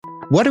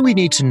What do we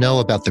need to know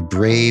about the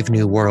brave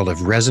new world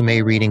of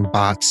resume reading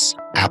bots,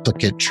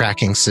 applicant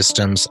tracking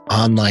systems,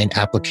 online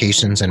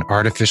applications, and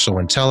artificial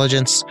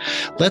intelligence?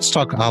 Let's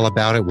talk all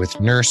about it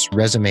with nurse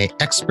resume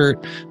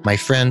expert, my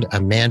friend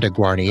Amanda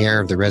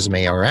Guarniere of the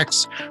Resume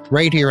RX,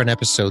 right here on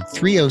episode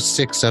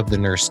 306 of The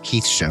Nurse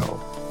Keith Show.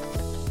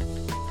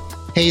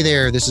 Hey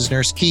there, this is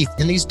Nurse Keith.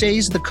 In these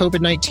days of the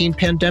COVID-19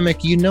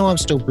 pandemic, you know I'm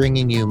still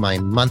bringing you my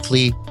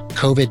monthly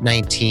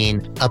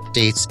COVID-19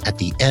 updates at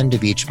the end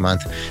of each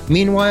month.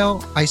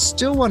 Meanwhile, I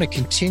still want to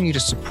continue to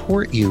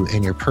support you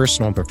in your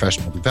personal and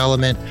professional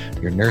development,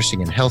 your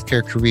nursing and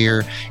healthcare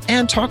career,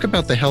 and talk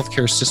about the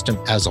healthcare system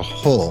as a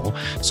whole.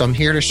 So I'm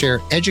here to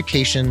share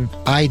education,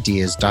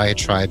 ideas,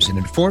 diatribes, and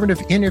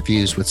informative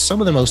interviews with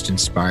some of the most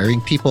inspiring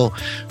people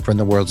from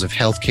the worlds of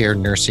healthcare,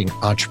 nursing,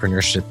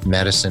 entrepreneurship,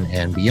 medicine,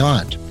 and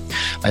beyond.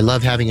 I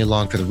love having you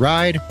along for the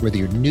ride, whether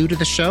you're new to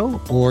the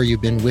show or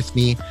you've been with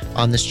me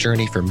on this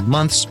journey for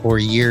months or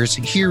years.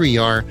 Here we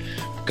are,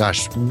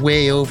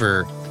 way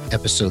over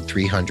episode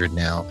 300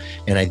 now.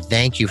 And I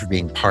thank you for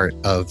being part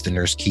of the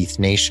Nurse Keith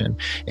Nation.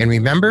 And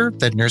remember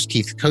that Nurse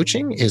Keith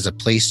Coaching is a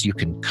place you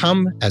can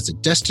come as a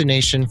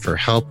destination for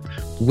help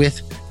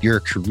with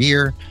your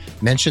career.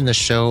 Mention the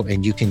show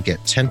and you can get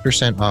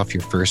 10% off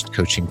your first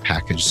coaching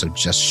package. So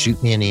just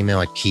shoot me an email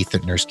at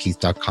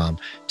keith@nursekeith.com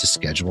to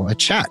schedule a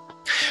chat.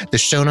 The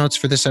show notes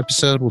for this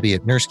episode will be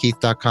at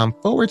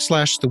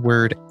nursekeith.com/the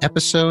word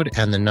episode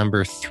and the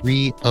number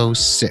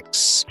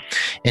 306.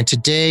 And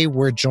today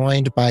we're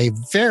joined by a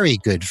very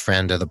good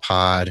friend of the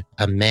pod,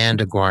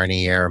 Amanda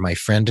Guarniere, my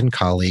friend and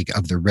colleague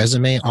of the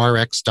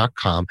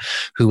ResumeRx.com,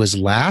 who was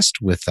last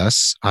with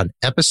us on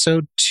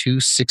episode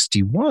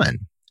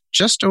 261.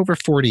 Just over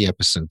 40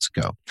 episodes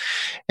ago.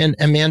 And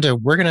Amanda,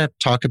 we're going to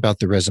talk about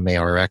the Resume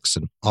RX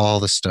and all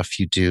the stuff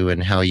you do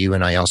and how you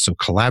and I also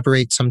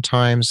collaborate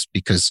sometimes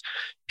because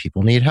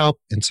people need help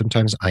and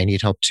sometimes I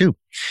need help too.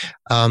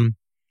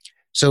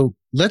 So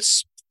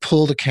let's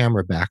pull the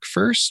camera back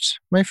first,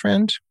 my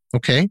friend.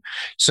 Okay.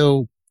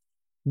 So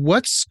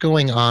what's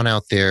going on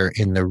out there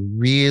in the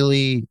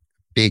really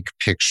big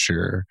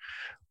picture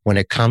when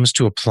it comes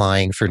to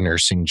applying for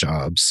nursing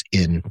jobs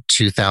in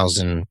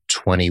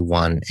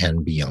 2021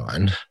 and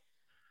beyond?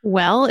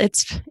 Well,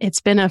 it's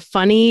been a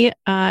funny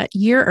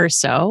year or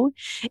so.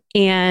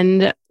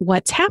 And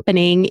what's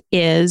happening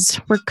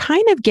is we're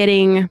kind of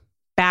getting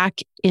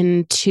back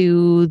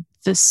into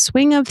the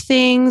swing of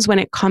things when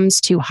it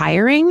comes to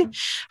hiring.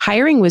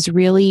 Hiring was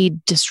really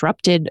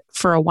disrupted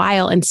for a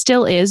while and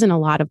still is in a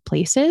lot of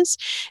places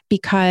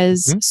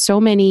because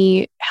so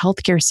many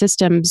healthcare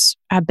systems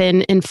have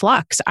been in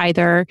flux.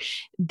 Either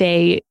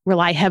they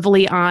rely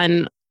heavily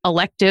on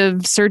elective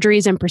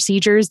surgeries and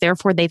procedures,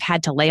 therefore they've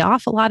had to lay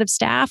off a lot of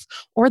staff,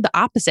 or the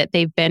opposite.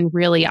 They've been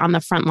really on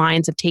the front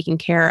lines of taking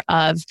care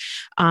of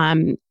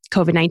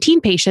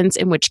COVID-19 patients,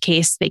 in which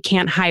case they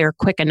can't hire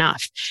quick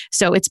enough.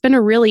 So it's been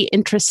a really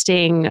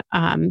interesting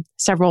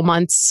several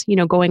months,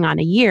 going on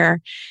a year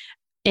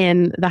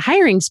in the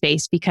hiring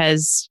space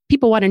because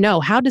people want to know,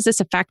 how does this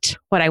affect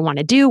what I want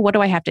to do? What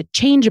do I have to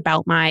change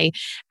about my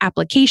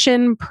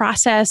application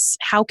process?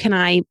 How can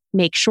I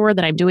make sure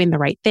that I'm doing the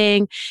right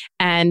thing?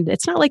 And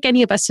it's not like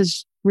any of us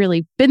has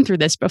really been through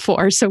this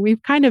before. So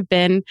we've kind of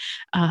been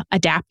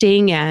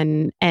adapting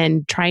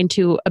and trying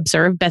to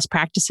observe best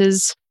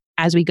practices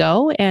as we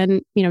go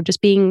and,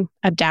 just being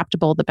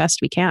adaptable the best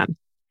we can.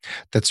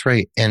 That's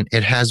right. And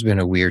it has been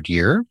a weird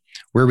year.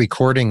 We're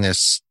recording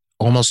this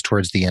almost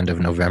towards the end of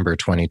November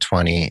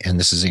 2020, and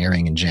this is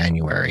airing in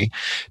January.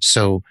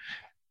 So,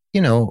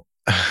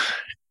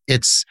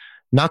 it's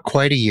not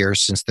quite a year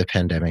since the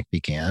pandemic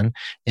began.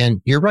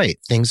 And you're right,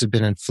 things have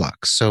been in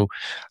flux. So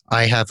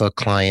I have a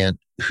client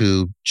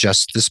who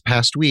just this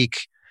past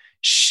week,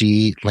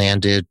 she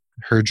landed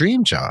her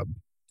dream job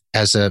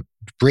as a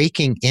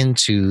breaking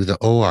into the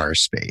OR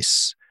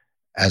space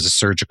as a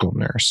surgical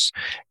nurse.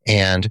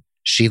 And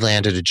she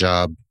landed a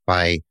job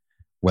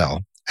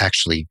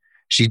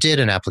she did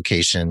an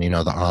application,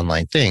 the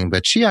online thing,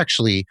 but she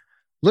actually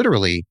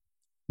literally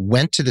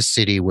went to the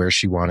city where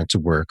she wanted to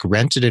work,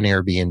 rented an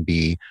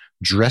Airbnb,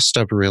 dressed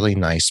up really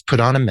nice,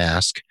 put on a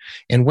mask,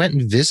 and went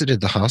and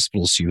visited the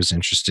hospital she was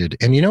interested.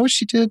 And you know what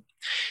she did?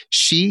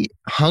 She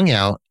hung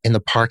out in the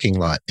parking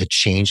lot at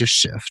change of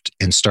shift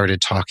and started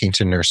talking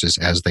to nurses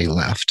as they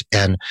left.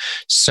 And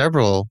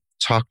several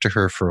talked to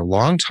her for a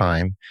long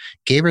time,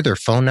 gave her their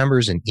phone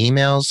numbers and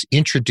emails,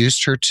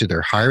 introduced her to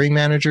their hiring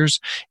managers.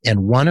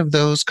 And one of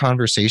those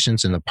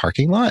conversations in the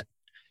parking lot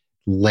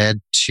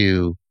led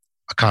to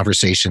a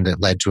conversation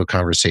that led to a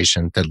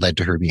conversation that led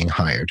to her being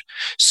hired.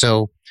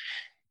 So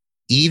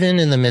even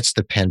in the midst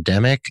of the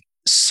pandemic,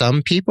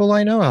 some people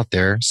I know out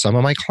there, some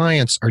of my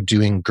clients are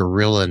doing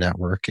guerrilla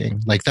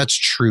networking. Like that's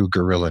true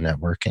guerrilla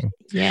networking.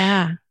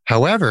 Yeah.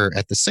 However,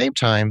 at the same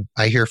time,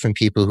 I hear from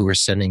people who are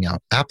sending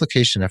out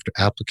application after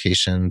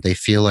application. They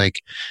feel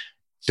like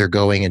they're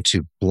going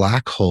into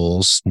black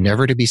holes,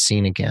 never to be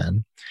seen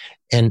again.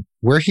 And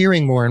we're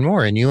hearing more and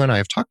more, and you and I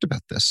have talked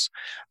about this,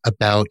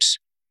 about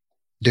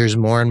there's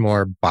more and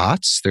more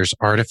bots, there's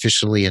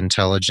artificially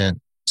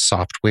intelligent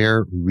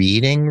software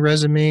reading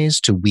resumes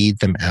to weed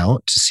them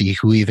out to see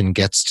who even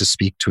gets to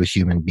speak to a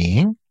human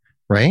being,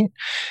 right?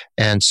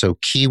 And so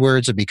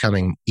keywords are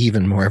becoming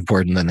even more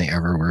important than they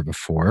ever were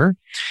before.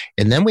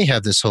 And then we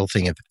have this whole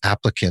thing of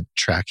applicant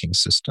tracking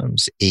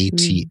systems,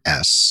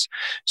 ATS.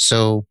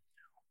 So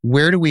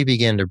where do we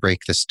begin to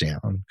break this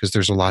down? Because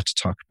there's a lot to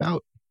talk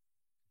about.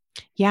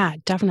 Yeah,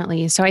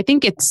 definitely. So I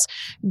think it's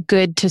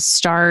good to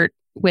start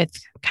with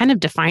kind of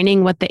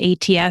defining what the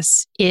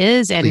ATS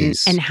is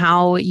and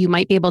how you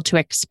might be able to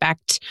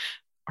expect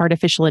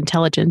artificial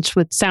intelligence,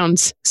 which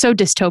sounds so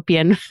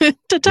dystopian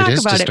to talk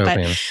about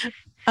dystopian.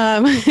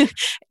 It.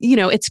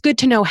 But it's good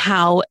to know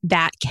how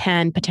that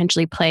can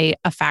potentially play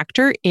a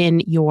factor in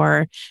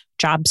your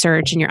job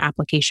search and your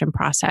application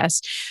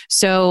process.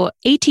 So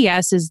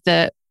ATS is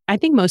I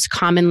think, most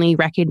commonly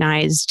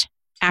recognized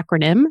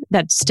acronym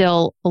that's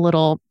still a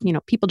little,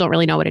 people don't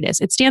really know what it is.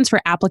 It stands for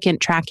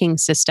Applicant Tracking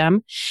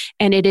System.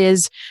 And it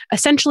is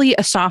essentially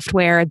a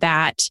software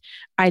that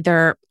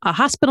either a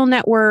hospital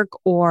network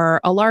or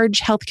a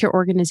large healthcare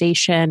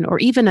organization or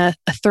even a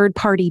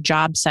third-party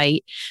job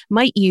site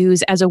might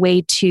use as a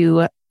way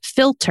to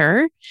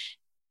filter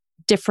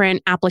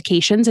different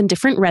applications and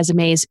different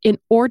resumes in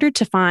order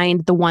to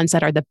find the ones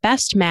that are the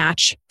best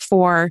match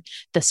for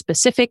the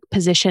specific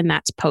position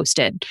that's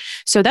posted.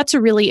 So that's a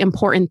really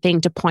important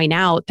thing to point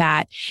out,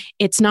 that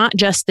it's not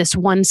just this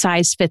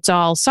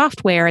one-size-fits-all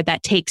software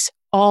that takes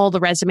all the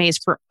resumes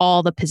for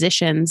all the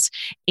positions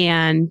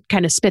and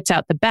kind of spits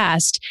out the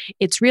best.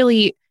 It's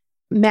really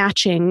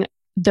matching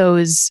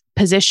those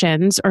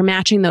positions or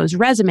matching those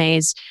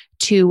resumes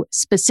to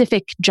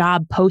specific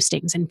job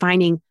postings and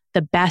finding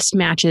the best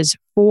matches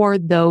for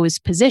those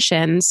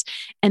positions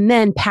and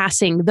then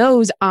passing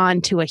those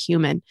on to a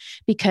human.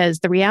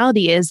 Because the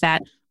reality is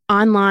that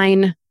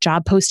online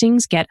job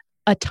postings get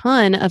a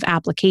ton of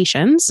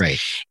applications. Right.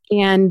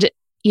 And,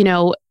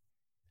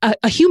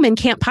 a human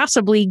can't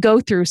possibly go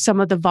through some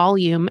of the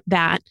volume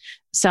that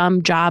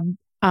some job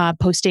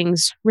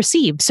postings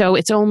receive. So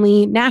it's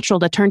only natural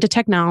to turn to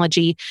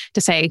technology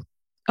to say,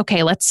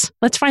 okay, let's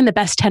find the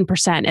best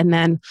 10% and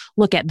then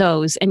look at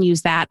those and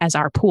use that as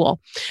our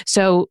pool.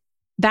 So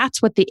that's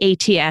what the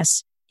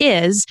ATS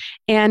is.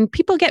 And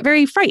people get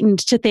very frightened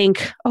to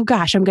think, oh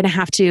gosh, I'm going to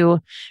have to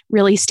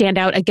really stand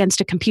out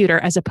against a computer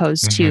as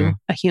opposed to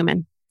a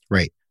human.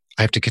 Right.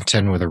 I have to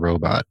contend with a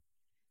robot.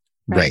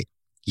 Right.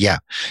 Yeah.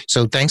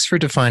 So thanks for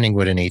defining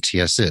what an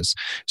ATS is.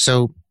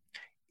 So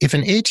if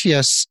an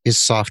ATS is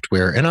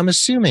software, and I'm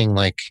assuming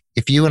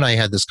if you and I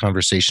had this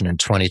conversation in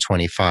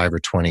 2025 or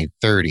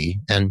 2030,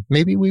 and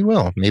maybe we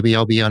will, maybe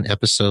I'll be on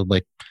episode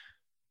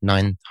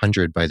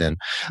 900 by then.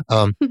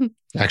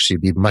 Actually,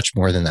 it'd be much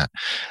more than that.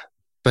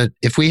 But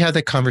if we have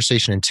that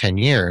conversation in 10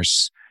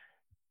 years,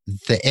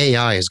 the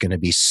AI is going to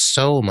be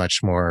so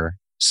much more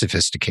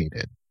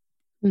sophisticated.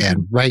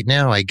 And right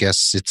now, I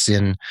guess it's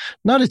in,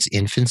 not its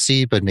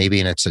infancy, but maybe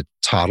in its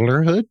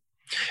toddlerhood.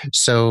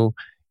 So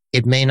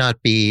it may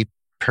not be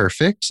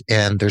perfect,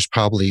 and there's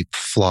probably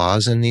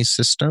flaws in these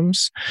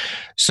systems.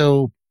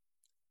 So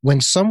when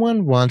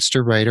someone wants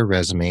to write a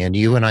resume, and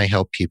you and I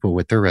help people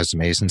with their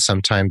resumes, and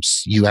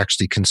sometimes you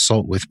actually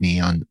consult with me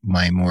on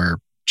my more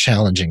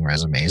challenging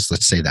resumes,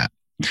 let's say that.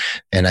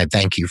 And I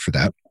thank you for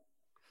that.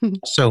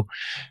 So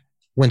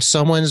when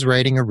someone's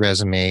writing a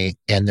resume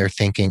and they're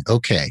thinking,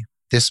 okay,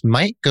 this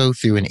might go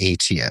through an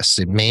ATS,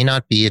 it may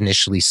not be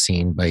initially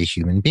seen by a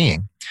human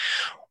being.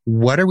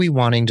 What are we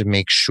wanting to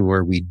make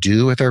sure we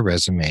do with our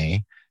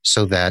resume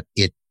so that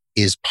it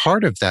is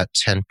part of that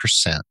 10%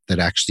 that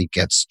actually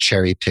gets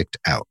cherry picked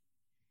out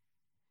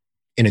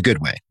in a good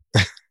way?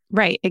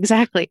 Right,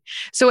 exactly.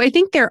 So I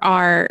think there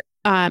are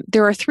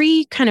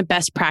three kind of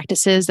best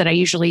practices that I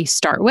usually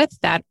start with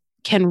that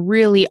can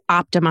really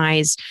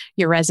optimize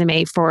your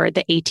resume for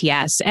the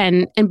ATS.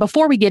 And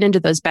before we get into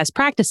those best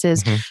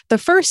practices, the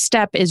first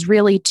step is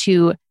really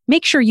to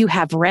make sure you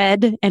have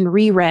read and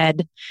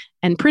reread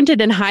and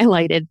printed and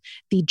highlighted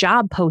the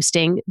job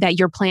posting that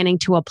you're planning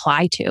to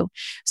apply to.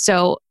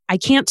 So I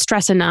can't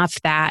stress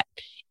enough that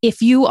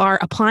if you are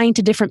applying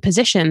to different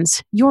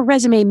positions, your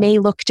resume may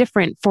look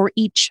different for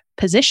each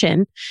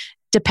position,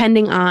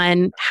 depending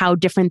on how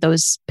different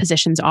those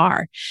positions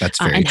are. That's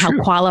very and true.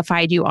 How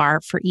qualified you are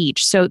for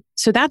each. So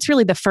that's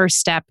really the first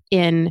step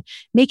in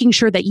making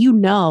sure that you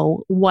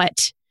know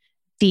what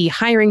the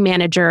hiring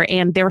manager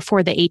and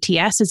therefore the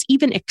ATS is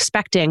even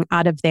expecting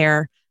out of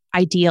their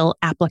ideal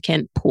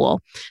applicant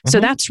pool. So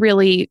that's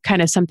really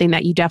kind of something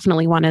that you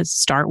definitely want to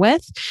start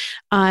with.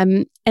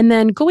 And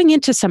then going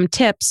into some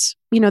tips,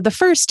 the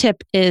first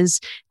tip is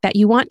that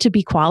you want to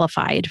be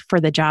qualified for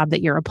the job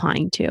that you're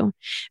applying to,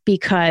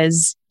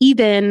 because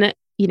even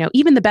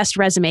the best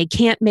resume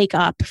can't make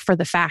up for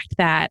the fact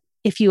that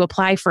if you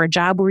apply for a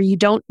job where you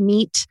don't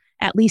meet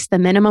at least the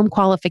minimum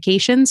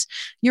qualifications,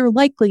 you're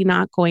likely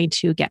not going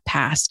to get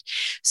passed.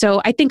 So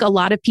I think a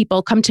lot of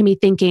people come to me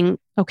thinking,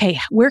 okay,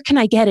 where can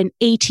I get an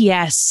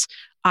ATS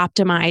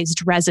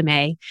optimized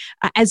resume?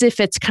 As if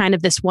it's kind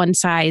of this one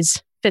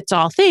size fits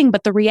all thing.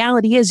 But the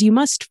reality is you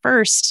must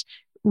first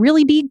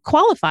really be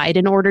qualified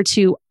in order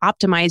to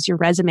optimize your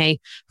resume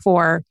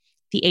for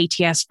the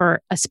ATS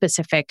for a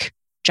specific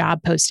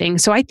job posting.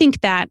 So I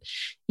think that,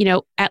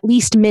 at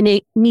least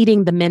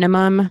meeting the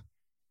minimum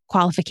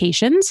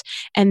qualifications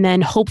and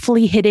then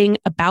hopefully hitting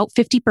about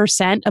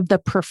 50% of the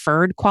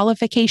preferred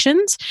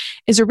qualifications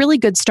is a really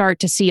good start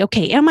to see,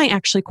 okay, am I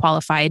actually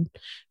qualified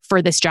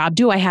for this job?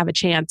 Do I have a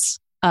chance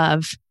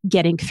of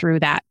getting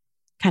through that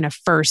kind of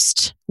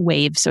first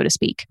wave, so to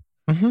speak?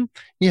 Mm-hmm.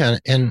 Yeah.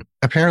 And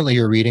apparently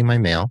you're reading my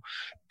mail,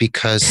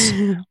 because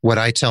what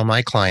I tell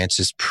my clients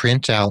is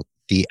print out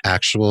the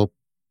actual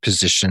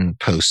position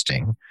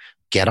posting,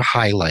 get a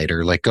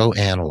highlighter, like go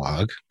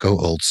analog, go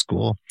old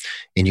school,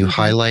 and you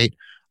highlight.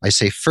 I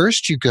say,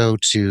 first you go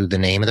to the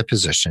name of the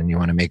position. You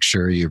want to make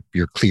sure you're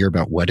clear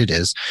about what it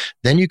is.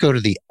 Then you go to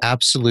the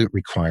absolute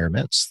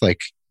requirements, like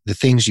the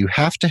things you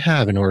have to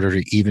have in order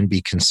to even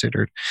be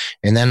considered.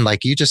 And then,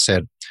 like you just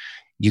said,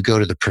 you go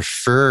to the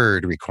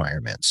preferred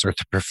requirements or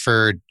the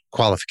preferred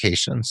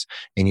qualifications,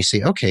 and you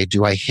say, okay,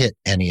 do I hit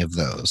any of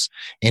those?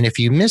 And if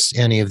you miss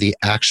any of the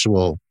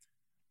actual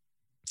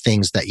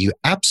things that you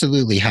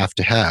absolutely have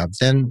to have,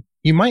 then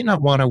you might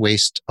not want to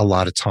waste a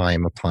lot of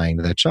time applying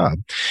to that job.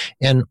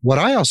 And what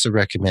I also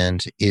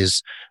recommend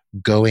is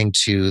going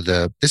to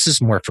this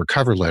is more for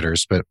cover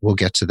letters, but we'll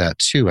get to that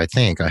too, I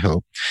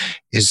hope,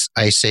 is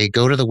I say,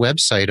 go to the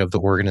website of the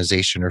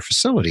organization or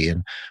facility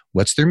and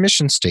what's their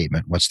mission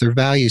statement? What's their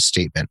value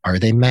statement? Are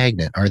they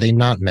magnet? Are they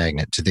not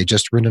magnet? Did they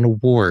just win an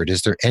award?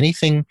 Is there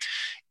anything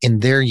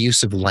in their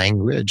use of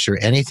language or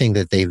anything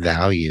that they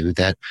value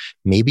that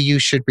maybe you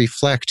should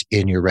reflect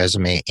in your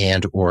resume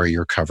and or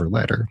your cover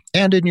letter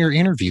and in your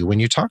interview when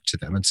you talk to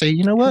them and say,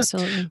 you know what,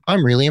 Absolutely.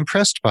 I'm really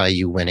impressed by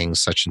you winning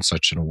such and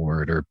such an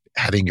award or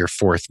having your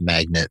 4th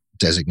magnet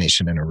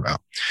designation in a row.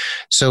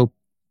 So,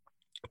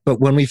 but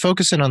when we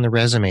focus in on the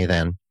resume,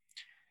 then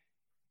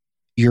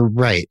you're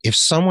right. If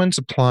someone's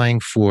applying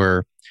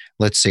for,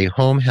 let's say,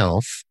 home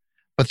health,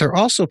 but they're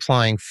also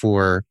applying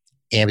for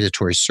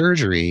ambulatory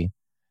surgery,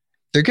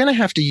 they're going to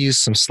have to use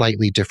some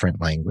slightly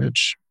different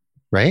language,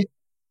 right?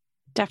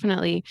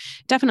 Definitely.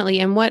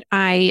 And what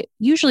I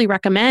usually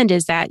recommend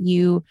is that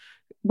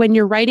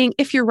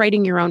if you're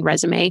writing your own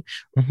resume,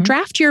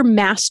 draft your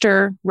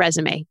master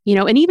resume,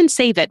 and even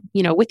save it,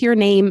 with your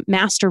name,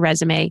 master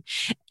resume.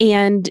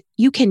 And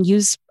you can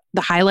use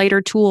the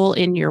highlighter tool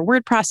in your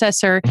word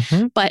processor,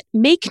 but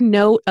make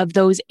note of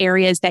those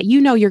areas that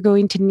you're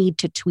going to need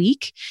to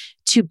tweak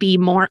to be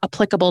more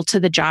applicable to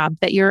the job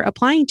that you're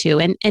applying to.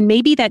 And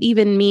maybe that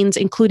even means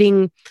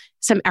including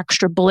some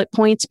extra bullet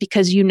points,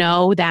 because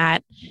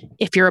that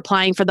if you're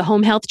applying for the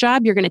home health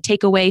job, you're going to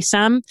take away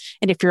some.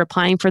 And if you're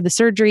applying for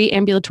the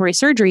ambulatory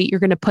surgery, you're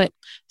going to put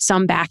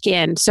some back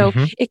in. So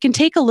it can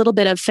take a little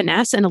bit of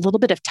finesse and a little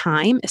bit of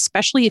time,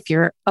 especially if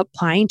you're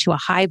applying to a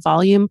high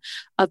volume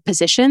of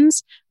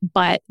positions.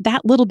 But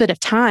that little bit of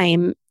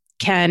time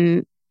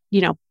can,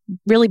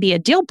 really be a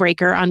deal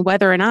breaker on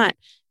whether or not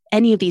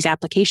any of these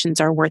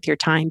applications are worth your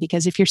time.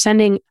 Because if you're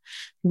sending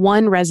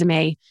one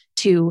resume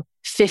to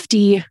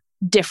 50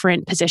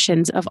 different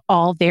positions of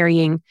all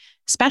varying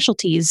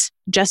specialties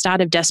just out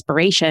of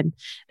desperation,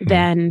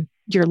 then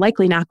you're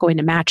likely not going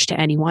to match to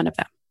any one of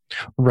them.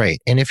 Right.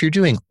 And if you're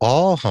doing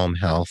all home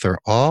health or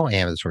all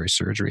ambulatory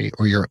surgery,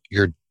 or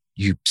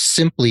you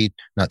simply,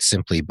 not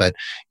simply, but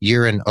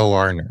you're an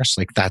OR nurse,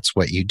 like that's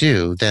what you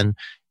do, then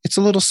it's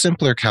a little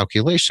simpler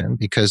calculation,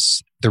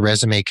 because the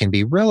resume can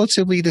be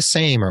relatively the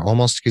same or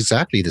almost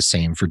exactly the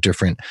same for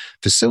different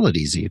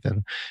facilities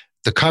even.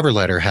 The cover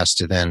letter has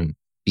to then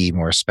be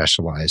more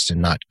specialized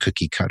and not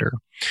cookie cutter.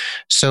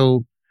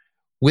 So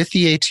with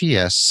the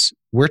ATS,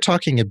 we're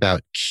talking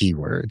about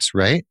keywords,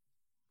 right?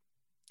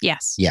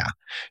 Yes. Yeah.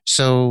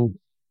 So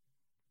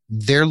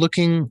they're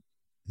looking,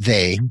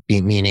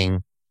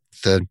 meaning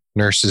the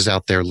nurses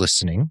out there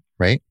listening,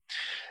 right?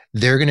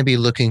 They're going to be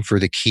looking for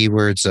the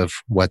keywords of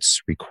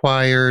what's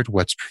required,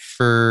 what's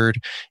preferred,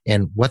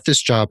 and what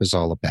this job is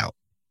all about,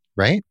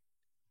 right?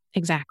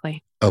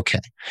 Exactly.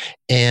 Okay.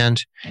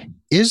 And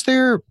is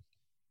there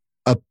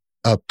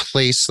a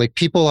place, like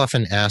people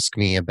often ask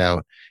me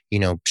about,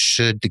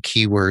 should the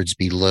keywords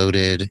be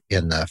loaded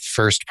in the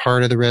first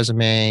part of the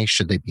resume?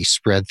 Should they be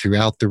spread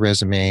throughout the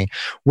resume?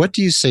 What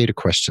do you say to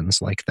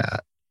questions like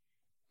that?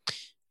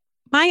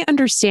 My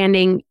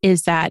understanding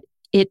is that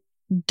it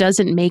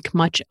doesn't make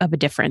much of a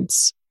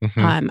difference.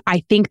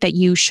 I think that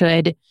you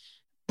should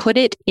put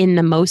it in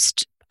the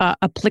most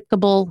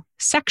applicable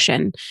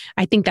section.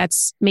 I think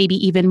that's maybe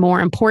even more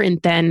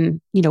important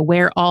than,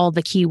 where all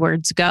the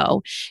keywords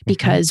go,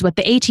 because what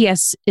the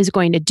ATS is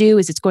going to do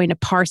is it's going to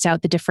parse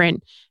out the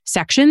different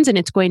sections, and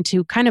it's going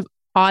to kind of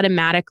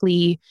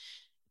automatically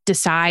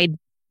decide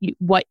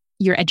what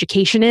your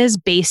education is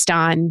based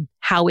on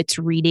how it's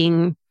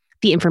reading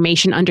the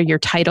information under your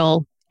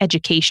title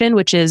education,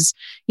 which is,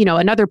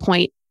 another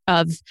point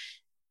of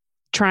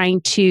trying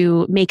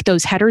to make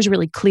those headers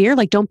really clear.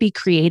 Like, don't be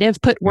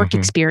creative, put work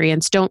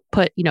experience, don't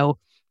put,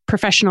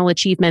 professional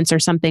achievements or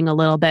something a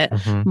little bit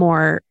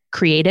more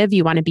creative.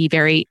 You want to be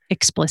very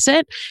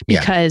explicit,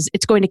 because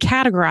it's going to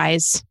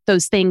categorize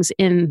those things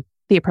in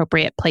the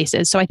appropriate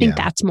places. So I think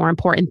Yeah. that's more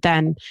important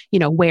than,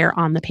 where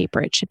on the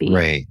paper it should be.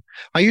 Right.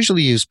 I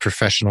usually use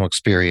professional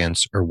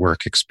experience or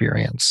work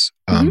experience,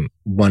 Mhm.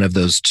 one of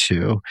those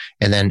two.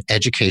 And then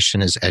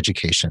education is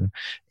education.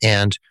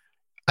 And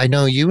I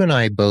know you and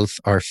I both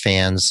are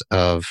fans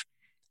of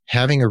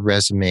having a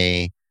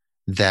resume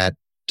that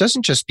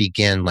doesn't just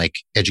begin like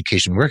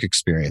education work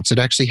experience. It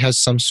actually has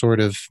some sort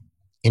of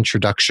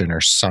introduction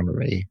or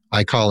summary.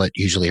 I call it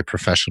usually a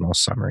professional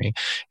summary.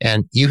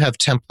 And you have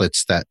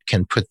templates that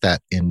can put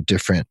that in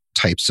different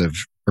types of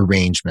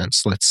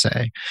arrangements, let's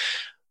say.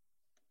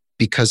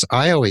 Because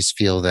I always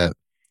feel that,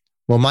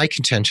 well, my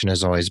contention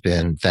has always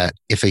been that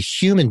if a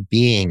human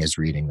being is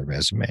reading the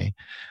resume,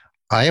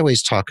 I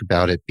always talk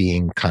about it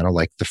being kind of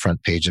like the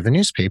front page of a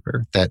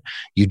newspaper, that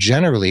you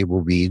generally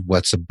will read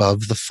what's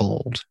above the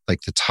fold,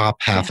 like the top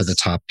half of the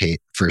Yes. top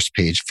first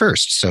page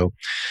first. So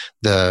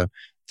the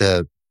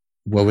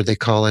what would they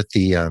call it?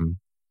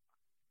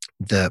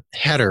 The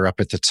header up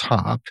at the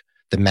top,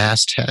 the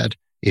masthead,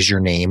 is your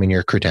name and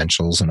your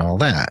credentials and all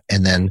that.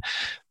 And then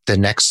the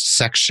next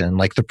section,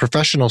 like the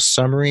professional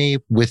summary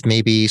with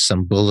maybe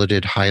some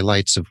bulleted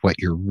highlights of what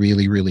you're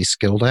really, really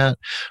skilled at,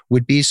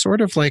 would be sort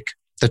of like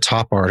the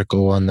top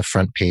article on the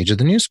front page of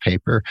the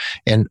newspaper.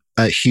 And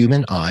a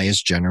human eye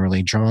is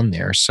generally drawn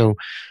there. So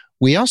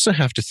we also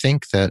have to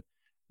think that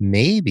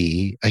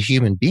maybe a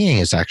human being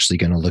is actually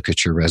going to look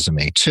at your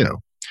resume too.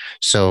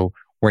 So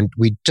when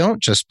we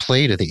don't just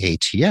play to the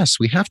ATS,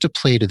 we have to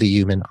play to the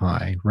human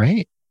eye,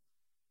 right?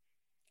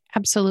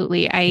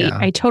 Absolutely. Yeah.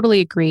 I totally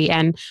agree.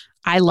 And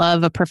I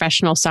love a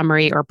professional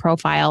summary or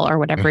profile or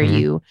whatever Mhm.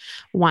 you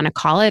want to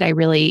call it. I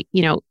really,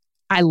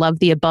 I love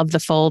the above the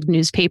fold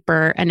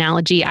newspaper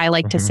analogy. I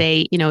like to Mhm.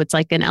 say, it's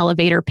like an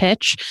elevator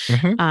pitch.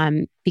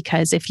 Mhm.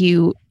 Because if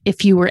you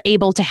were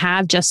able to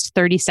have just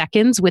 30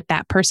 seconds with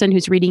that person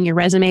who's reading your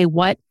resume,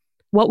 what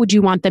would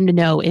you want them to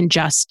know in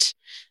just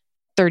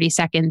 30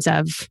 seconds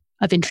of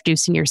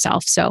introducing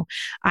yourself? So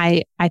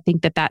I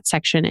think that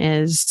section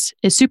is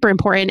super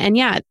important. And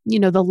yeah,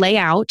 the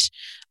layout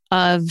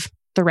of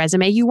the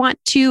resume, you want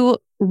to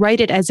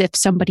write it as if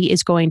somebody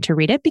is going to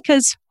read it,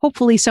 because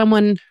hopefully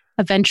someone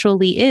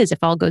eventually is, if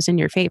all goes in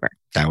your favor.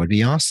 That would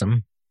be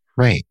awesome.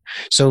 Right.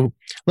 So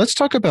let's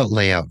talk about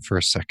layout for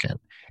a second.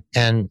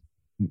 And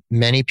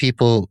many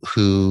people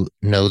who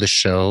know the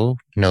show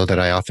know that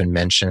I often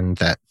mention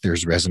that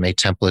there's resume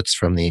templates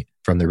from the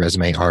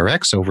Resume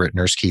RX over at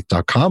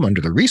nursekeith.com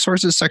under the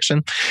resources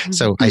section.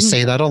 So I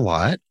say that a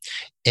lot.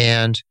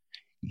 And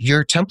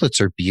your templates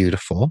are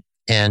beautiful.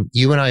 And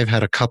you and I have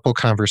had a couple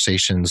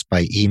conversations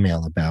by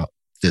email about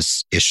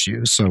this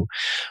issue. So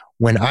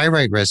when I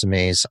write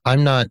resumes,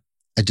 I'm not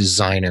a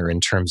designer in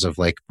terms of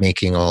like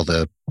making all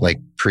the like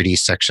pretty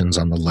sections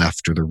on the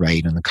left or the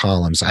right in the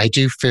columns. I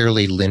do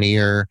fairly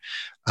linear,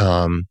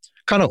 kind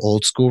of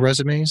old school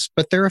resumes,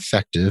 but they're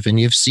effective and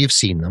you've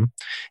seen them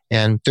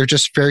and they're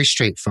just very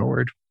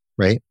straightforward,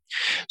 right?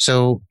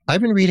 So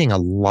I've been reading a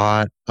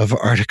lot of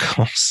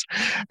articles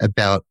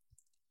about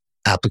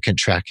applicant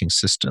tracking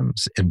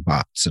systems and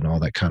bots and all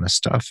that kind of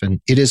stuff.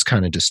 And it is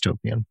kind of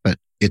dystopian, but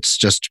it's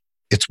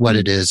what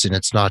it is and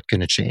it's not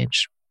going to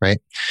change, right?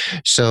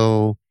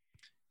 So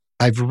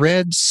I've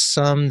read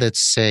some that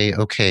say,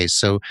 okay,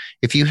 so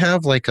if you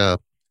have like a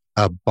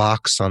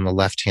box on the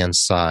left-hand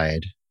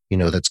side,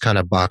 that's kind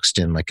of boxed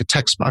in like a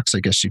text box, I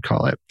guess you'd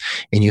call it,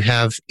 and you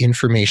have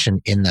information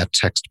in that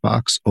text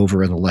box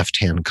over in the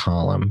left-hand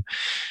column,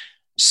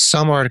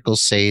 some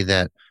articles say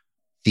that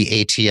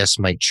the ATS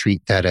might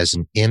treat that as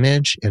an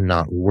image and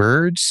not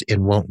words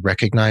and won't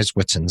recognize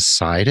what's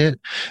inside it.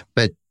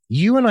 But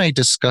you and I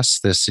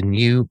discussed this and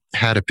you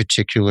had a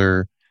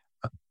particular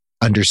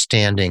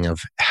understanding of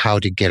how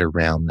to get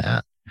around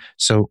that.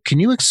 So can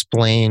you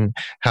explain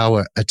how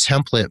a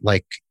template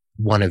like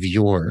one of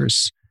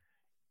yours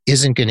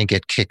isn't going to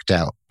get kicked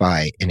out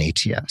by an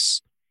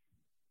ATS?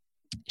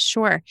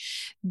 Sure.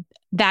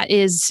 That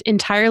is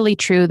entirely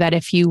true, that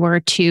if you were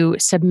to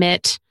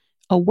submit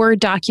a Word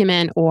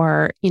document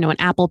or, an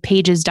Apple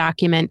Pages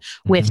document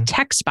with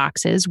text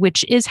boxes,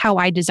 which is how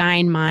I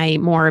design my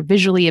more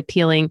visually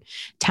appealing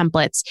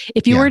templates.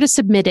 If you were to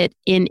submit it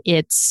in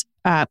its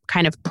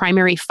kind of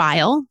primary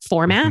file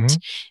format,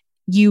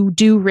 you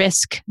do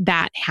risk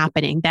that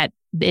happening, that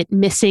it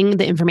missing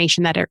the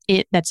information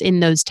that's in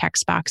those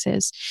text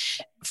boxes.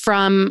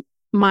 From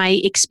my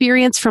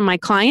experience from my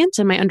clients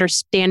and my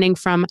understanding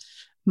from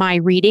my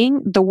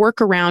reading, the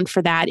workaround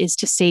for that is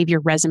to save your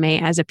resume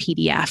as a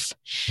PDF,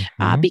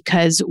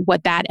 because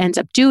what that ends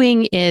up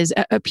doing is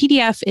a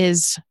PDF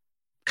is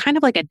kind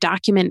of like a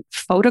document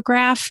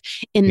photograph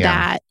in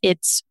that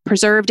it's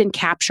preserved and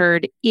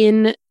captured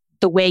in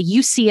the way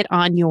you see it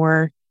on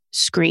your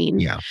screen.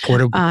 Yeah,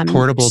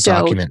 portable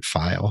document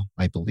file,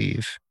 I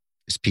believe,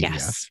 is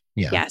PDF.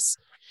 Yes.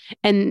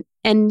 And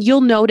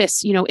you'll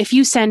notice, if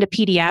you send a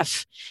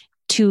PDF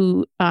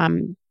to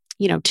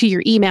to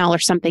your email or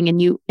something,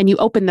 and you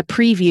open the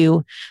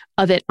preview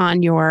of it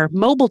on your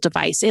mobile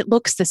device, it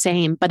looks the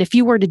same. But if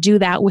you were to do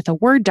that with a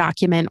Word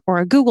document or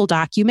a Google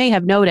Doc, you may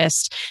have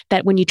noticed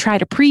that when you try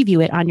to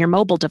preview it on your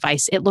mobile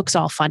device, it looks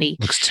all funny.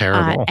 Looks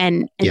terrible.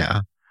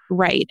 Yeah.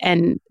 Right.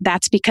 And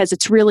that's because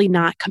it's really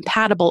not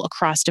compatible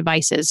across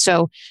devices.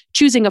 So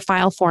choosing a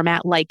file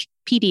format like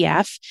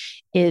PDF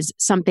is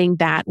something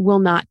that will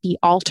not be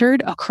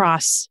altered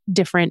across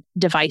different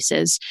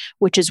devices,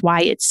 which is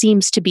why it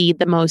seems to be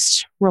the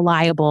most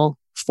reliable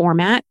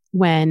format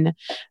when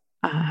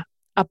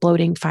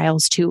uploading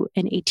files to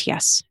an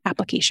ATS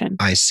application.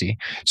 I see.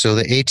 So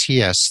the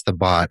ATS, the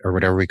bot, or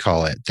whatever we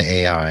call it, the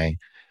AI,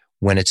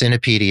 when it's in a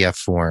PDF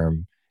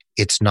form,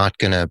 it's not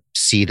going to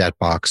see that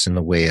box in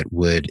the way it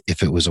would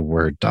if it was a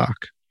Word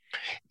doc.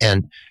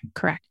 And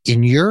correct.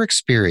 In your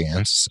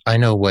experience, I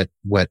know what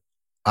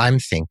I'm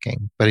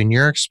thinking, but in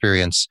your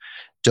experience,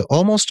 do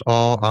almost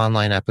all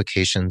online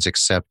applications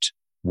accept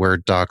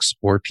Word docs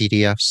or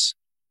PDFs?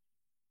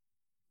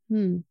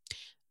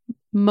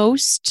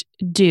 Most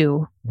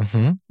do.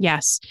 Mm-hmm.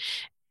 Yes,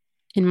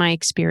 in my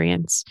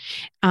experience.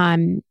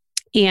 And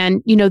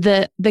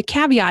the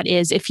caveat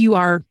is, if you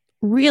are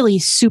really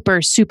super,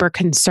 super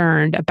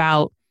concerned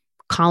about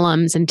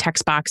columns and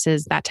text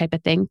boxes, that type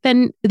of thing,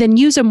 then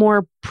use a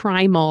more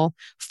primal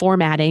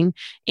formatting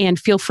and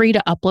feel free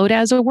to upload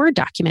as a Word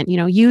document.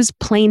 Use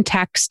plain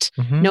text,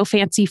 no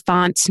fancy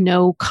fonts,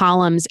 no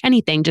columns,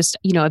 anything, just,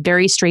 a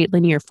very straight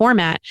linear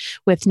format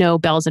with no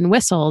bells and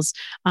whistles.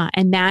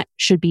 And that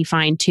should be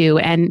fine too.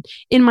 And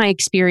in my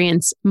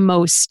experience,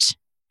 most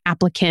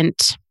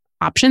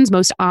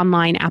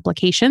online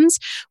applications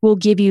will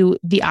give you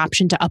the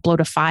option to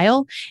upload a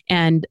file,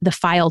 and the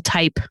file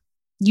type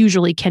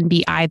usually can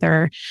be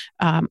either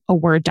a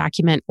Word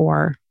document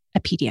or a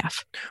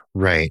PDF.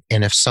 Right.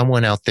 And if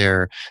someone out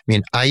there,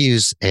 I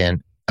use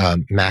an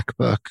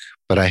MacBook,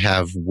 but I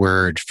have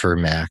Word for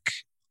Mac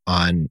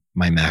on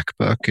my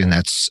MacBook, and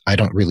I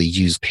don't really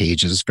use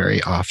Pages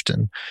very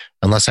often,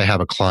 unless I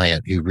have a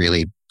client who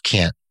really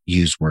can't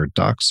use Word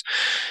docs.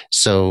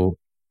 So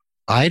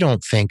I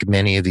don't think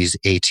many of these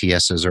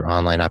ATSs or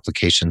online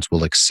applications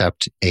will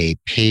accept a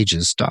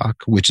Pages doc,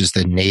 which is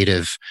the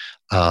native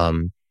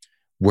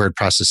word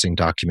processing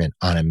document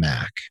on a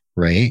Mac,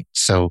 right?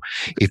 So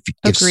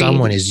if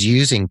someone is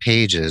using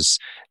Pages,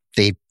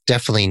 they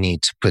definitely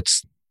need to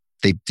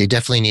they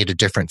definitely need a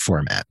different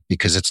format,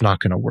 because it's not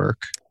going to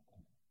work,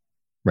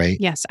 right?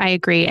 Yes, I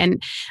agree.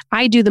 And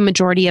I do the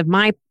majority of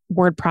my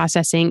word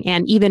processing,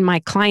 and even my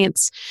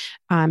clients'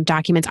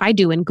 documents I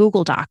do in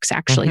Google Docs,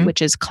 actually,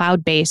 which is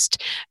cloud-based.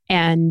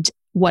 And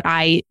what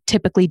I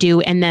typically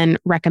do and then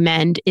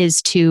recommend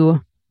is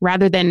to,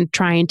 rather than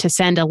trying to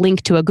send a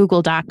link to a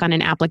Google Doc on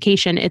an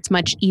application, it's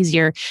much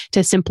easier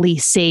to simply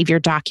save your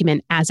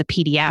document as a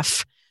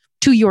PDF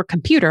to your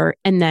computer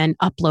and then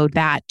upload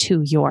that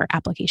to your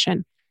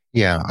application.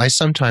 Yeah, I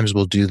sometimes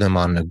will do them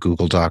on a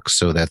Google Doc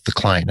so that the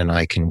client and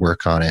I can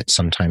work on it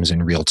sometimes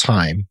in real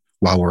time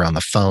while we're on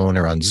the phone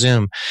or on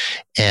Zoom.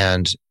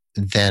 And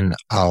then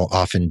I'll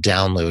often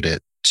download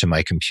it to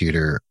my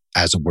computer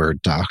as a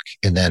Word doc.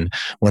 And then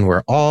when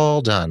we're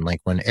all done,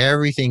 like when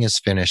everything is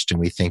finished and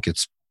we think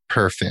it's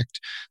perfect,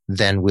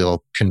 then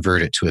we'll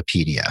convert it to a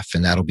PDF,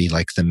 and that'll be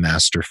like the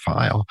master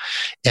file.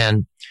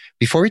 And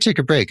before we take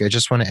a break, I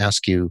just want to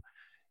ask you,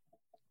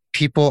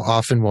 people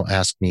often will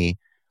ask me,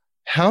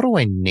 how do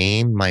I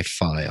name my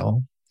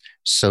file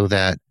so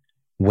that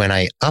when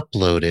I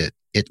upload it,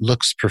 it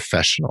looks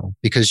professional?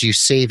 Because you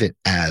save it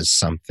as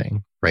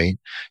something, right?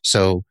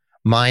 So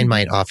mine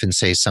might often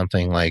say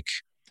something like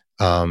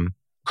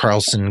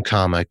Carlson,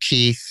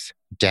 Keith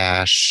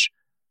dash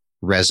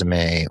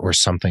resume or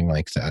something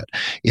like that.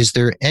 Is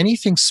there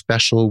anything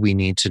special we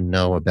need to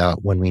know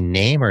about when we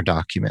name our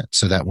document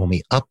so that when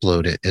we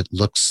upload it, it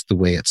looks the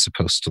way it's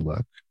supposed to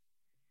look?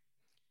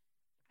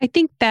 I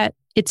think that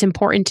it's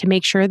important to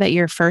make sure that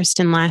your first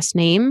and last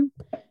name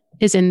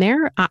is in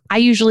there. I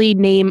usually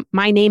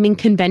my naming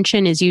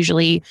convention is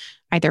usually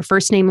either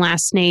first name,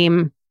 last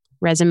name,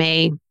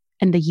 resume,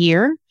 and the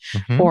year,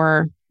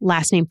 or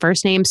last name,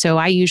 first name. So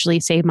I usually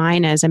say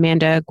mine as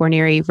Amanda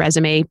Guarnieri,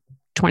 resume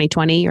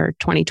 2020 or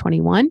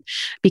 2021,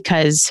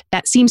 because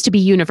that seems to be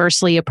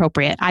universally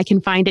appropriate. I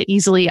can find it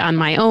easily on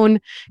my own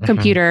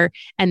computer,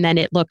 and then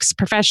it looks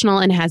professional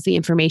and has the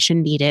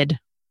information needed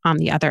on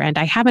the other end.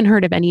 I haven't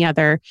heard of any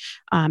other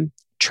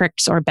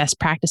tricks or best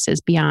practices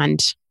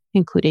beyond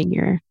including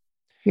your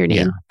name.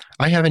 Yeah,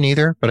 I haven't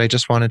either, but I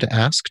just wanted to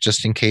ask,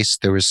 just in case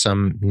there was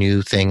some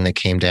new thing that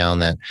came down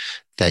that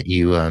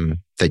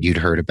you'd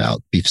heard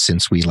about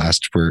since we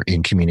last were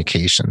in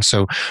communication.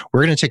 So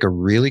we're going to take a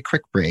really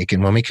quick break,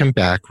 and when we come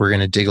back, we're going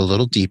to dig a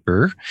little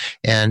deeper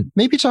and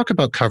maybe talk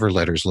about cover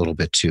letters a little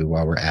bit too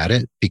while we're at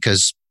it,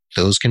 because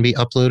those can be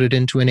uploaded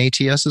into an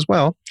ATS as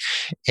well.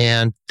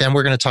 And then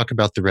we're going to talk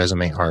about the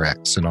Resume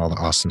RX and all the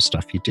awesome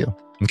stuff you do.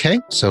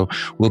 Okay, so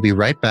we'll be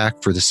right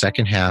back for the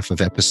second half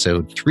of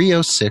episode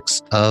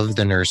 306 of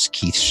The Nurse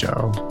Keith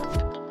Show.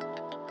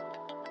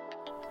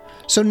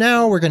 So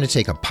now we're going to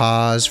take a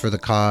pause for the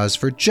cause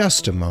for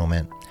just a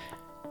moment.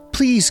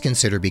 Please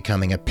consider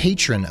becoming a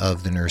patron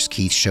of The Nurse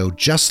Keith Show,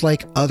 just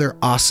like other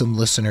awesome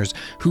listeners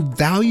who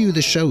value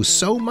the show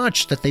so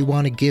much that they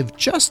want to give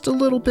just a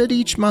little bit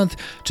each month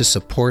to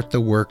support the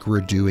work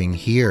we're doing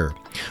here.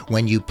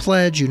 When you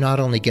pledge, you not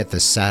only get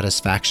the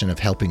satisfaction of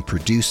helping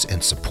produce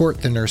and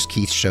support The Nurse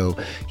Keith Show,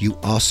 you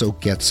also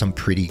get some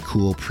pretty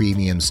cool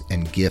premiums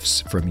and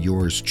gifts from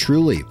yours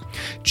truly.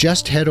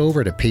 Just head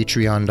over to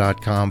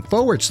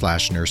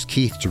patreon.com/Nurse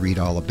Keith to read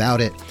all about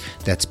it.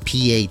 That's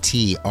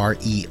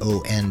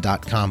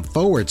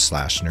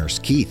patreon.com/Nurse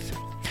Keith.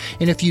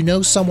 And if you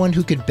know someone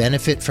who could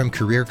benefit from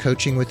career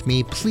coaching with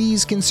me,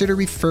 please consider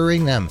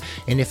referring them.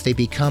 And if they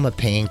become a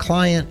paying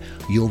client,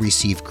 you'll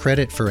receive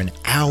credit for an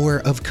hour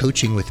of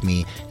coaching with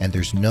me, and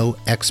there's no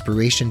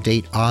expiration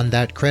date on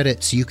that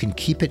credit, so you can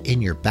keep it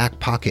in your back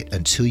pocket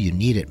until you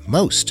need it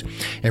most.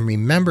 And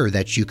remember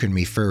that you can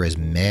refer as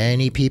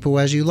many people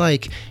as you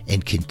like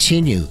and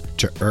continue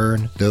to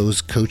earn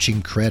those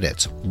coaching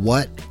credits.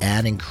 What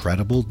an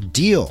incredible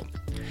deal!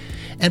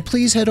 And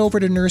please head over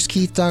to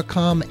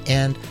nursekeith.com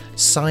and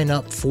sign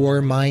up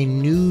for my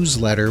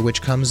newsletter,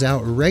 which comes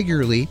out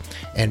regularly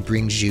and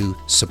brings you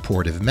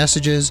supportive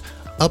messages,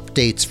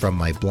 updates from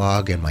my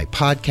blog and my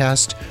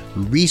podcast,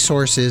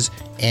 resources,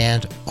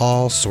 and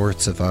all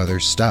sorts of other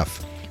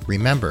stuff.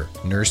 Remember,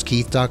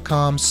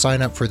 nursekeith.com,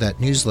 sign up for that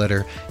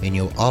newsletter, and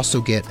you'll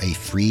also get a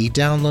free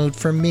download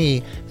from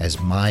me as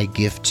my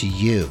gift to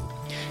you.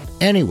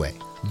 Anyway,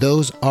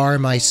 those are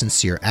my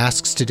sincere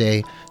asks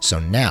today. So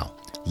now,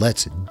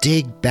 let's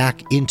dig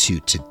back into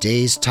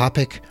today's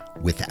topic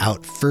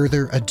without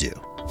further ado.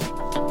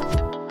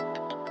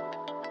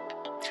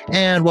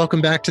 And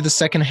welcome back to the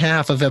second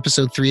half of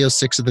episode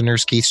 306 of The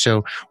Nurse Keith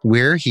Show.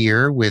 We're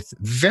here with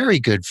very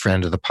good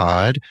friend of the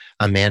pod,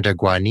 Amanda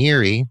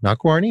Guarnieri. Not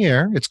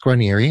Guarnier, it's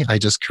Guarnieri. I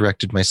just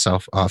corrected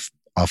myself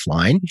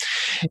offline.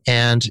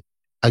 And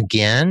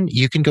again,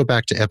 you can go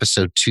back to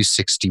episode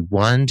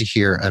 261 to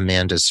hear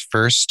Amanda's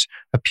first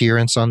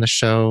appearance on the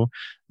show.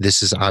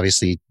 This is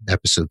obviously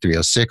episode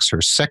 306,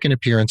 her second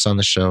appearance on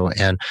the show.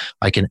 And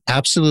I can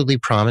absolutely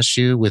promise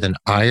you with an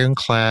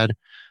ironclad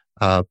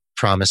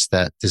promise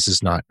that this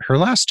is not her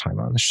last time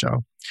on the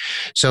show.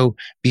 So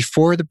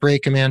before the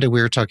break, Amanda,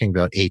 we were talking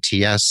about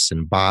ATS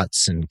and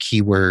bots and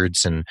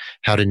keywords and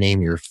how to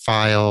name your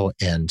file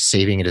and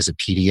saving it as a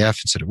PDF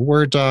instead of a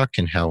Word doc,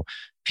 and how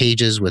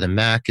Pages with a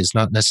Mac is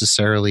not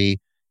necessarily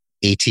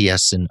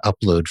ATS and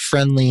upload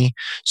friendly.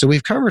 So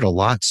we've covered a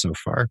lot so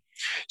far.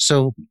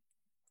 So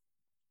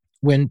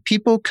when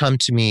people come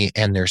to me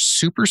and they're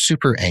super,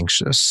 super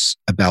anxious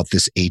about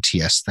this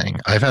ATS thing,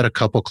 I've had a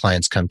couple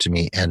clients come to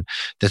me and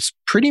that's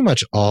pretty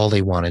much all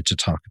they wanted to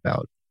talk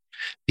about,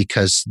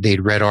 because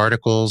they'd read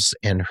articles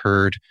and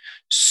heard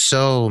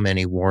so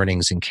many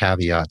warnings and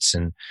caveats,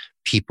 and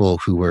people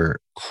who were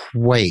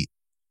quite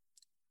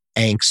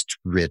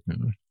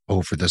angst-ridden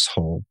over this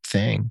whole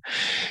thing.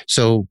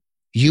 So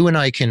you and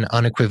I can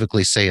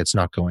unequivocally say it's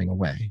not going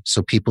away.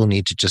 So people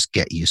need to just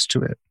get used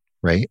to it,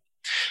 right?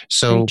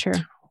 So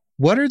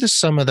what are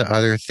some of the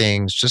other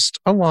things just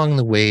along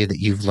the way that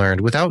you've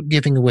learned, without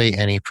giving away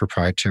any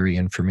proprietary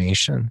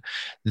information,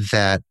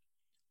 that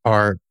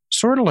are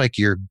sort of like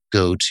your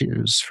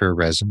go-tos for a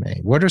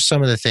resume? What are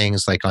some of the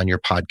things, like on your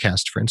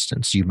podcast, for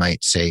instance, you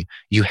might say,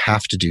 you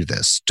have to do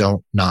this,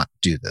 don't not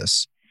do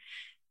this?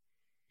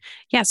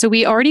 Yeah, so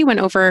we already went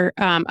over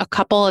a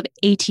couple of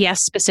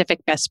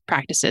ATS-specific best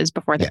practices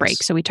before the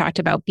break. So we talked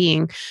about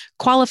being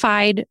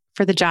qualified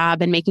for the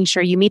job and making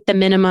sure you meet the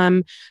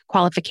minimum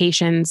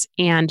qualifications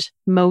and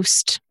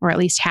most, or at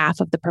least half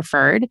of the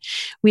preferred.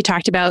 We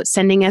talked about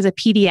sending as a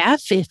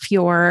PDF. If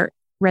your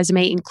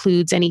resume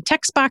includes any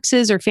text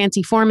boxes or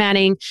fancy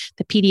formatting,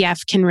 the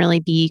PDF can really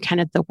be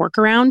kind of the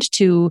workaround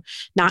to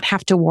not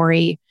have to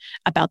worry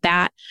about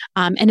that.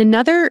 And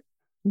another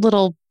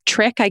little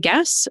trick, I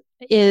guess,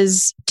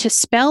 is to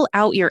spell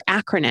out your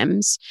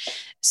acronyms.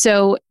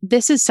 So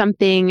this is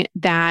something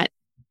that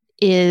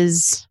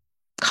is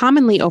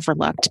commonly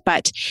overlooked.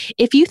 But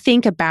if you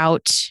think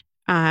about,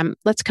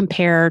 let's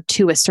compare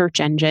to a search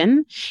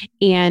engine,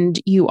 and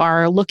you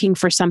are looking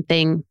for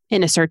something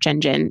in a search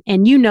engine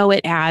and you know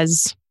it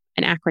as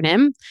an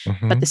acronym,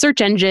 but the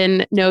search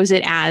engine knows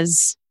it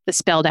as the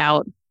spelled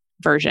out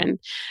version.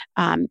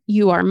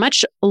 You are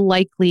much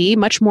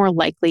more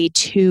likely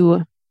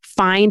to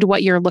find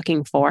what you're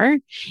looking for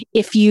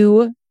if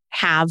you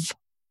have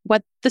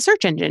what the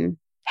search engine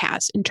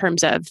has in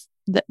terms of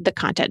the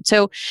content.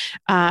 So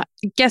I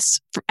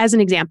guess as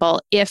an example,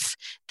 if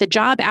the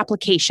job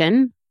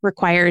application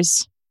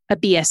requires a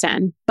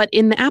BSN, but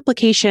in the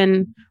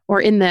application or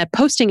in the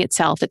posting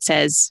itself, it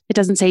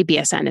doesn't say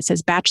BSN, it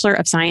says Bachelor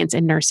of Science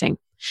in Nursing.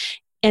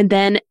 And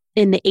then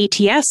in the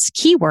ATS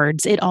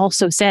keywords, it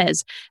also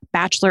says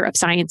Bachelor of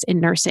Science in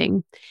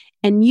Nursing.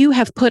 And you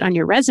have put on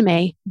your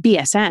resume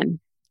BSN,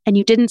 and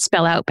you didn't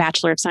spell out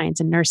Bachelor of Science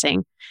in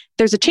Nursing,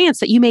 there's a chance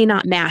that you may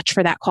not match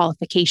for that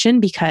qualification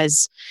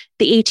because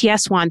the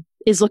ATS one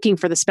is looking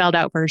for the spelled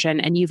out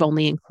version and you've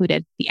only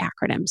included the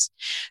acronyms.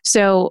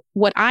 So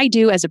what I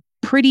do as a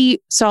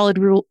pretty solid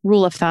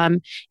rule of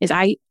thumb is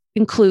I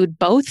include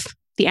both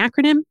the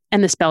acronym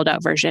and the spelled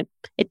out version.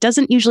 It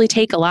doesn't usually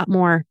take a lot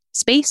more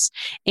space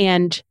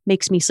and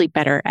makes me sleep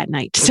better at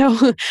night.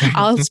 So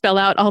I'll spell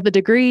out all the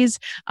degrees.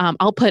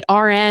 I'll put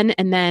RN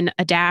and then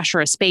a dash or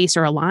a space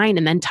or a line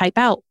and then type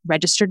out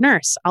registered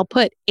nurse. I'll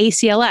put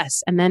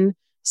ACLS and then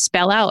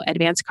spell out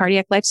advanced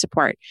cardiac life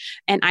support.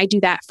 And I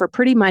do that for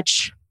pretty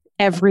much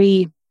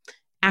every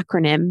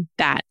acronym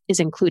that is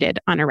included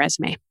on a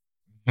resume.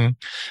 Mm-hmm.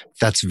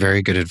 That's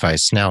very good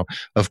advice. Now,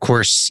 of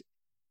course,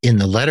 in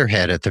the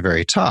letterhead at the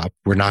very top,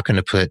 we're not going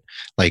to put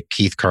like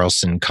Keith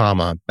Carlson,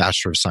 comma,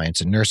 Bachelor of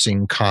Science in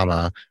Nursing,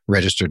 comma,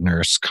 registered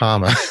nurse,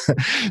 comma.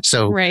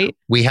 So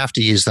we have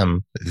to use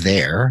them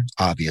there,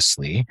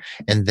 obviously.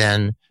 And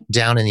then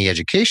down in the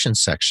education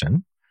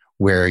section,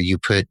 where you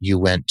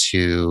went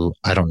to,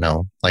 I don't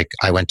know, like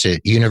I went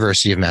to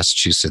University of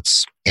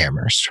Massachusetts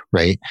Amherst,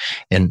 right?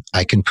 And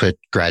I can put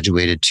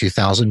graduated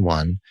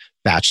 2001,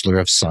 Bachelor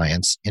of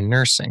Science in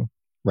Nursing,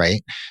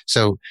 right?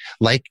 So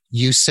like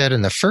you said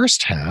in the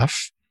first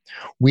half,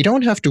 we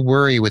don't have to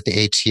worry with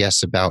the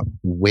ATS about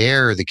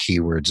where the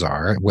keywords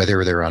are,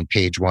 whether they're on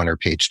page 1 or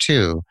page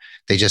 2.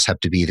 They just have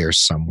to be there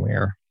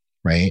somewhere,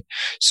 right?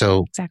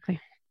 So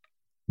exactly.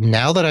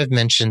 Now that I've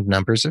mentioned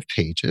numbers of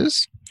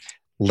pages,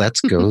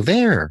 let's go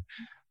there.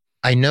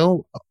 I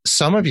know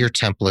some of your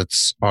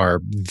templates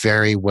are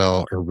very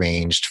well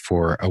arranged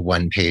for a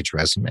one-page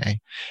resume.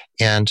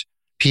 And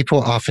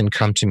people often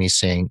come to me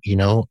saying,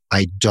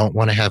 I don't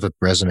want to have a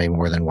resume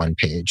more than one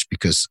page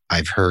because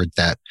I've heard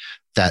that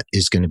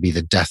is going to be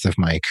the death of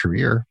my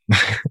career.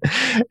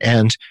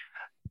 And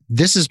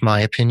this is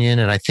my opinion.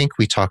 And I think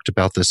we talked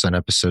about this on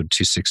episode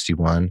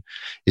 261,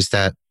 is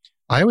that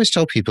I always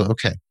tell people,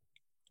 okay,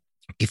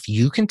 if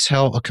you can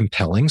tell a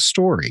compelling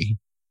story,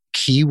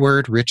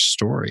 keyword-rich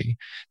story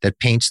that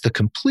paints the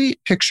complete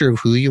picture of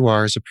who you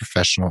are as a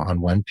professional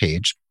on one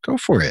page, go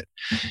for it.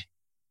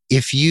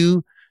 If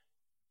you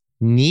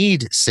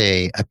need,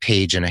 say, a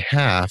page and a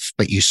half,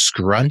 but you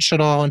scrunch it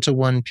all into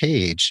one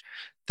page,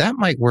 that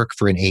might work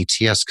for an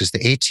ATS because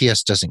the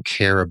ATS doesn't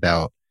care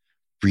about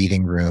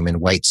breathing room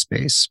and white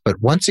space. But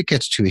once it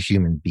gets to a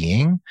human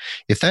being,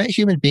 if that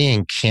human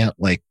being can't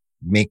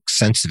make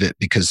sense of it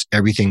because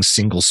everything's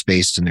single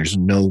spaced and there's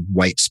no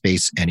white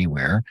space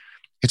anywhere,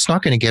 it's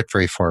not going to get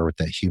very far with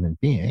that human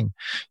being.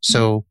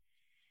 So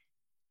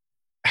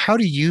how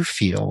do you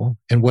feel?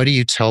 And what do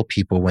you tell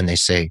people when they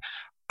say,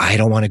 I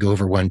don't want to go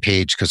over one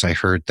page because I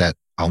heard that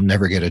I'll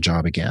never get a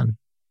job again?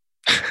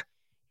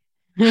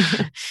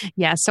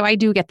 Yeah. So I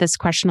do get this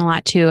question a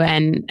lot too.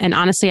 And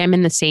honestly, I'm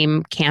in the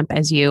same camp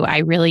as you. I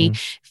really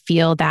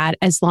feel that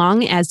as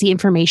long as the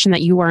information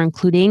that you are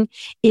including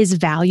is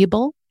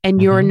valuable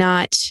and you're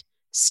not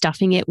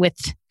stuffing it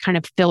with kind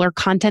of filler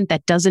content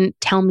that doesn't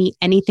tell me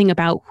anything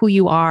about who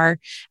you are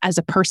as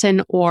a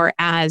person or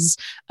as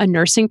a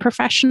nursing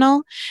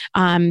professional,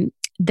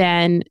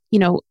 then,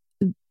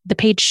 the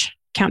page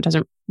count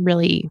doesn't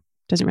really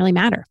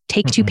matter.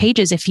 Take 2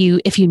 pages if you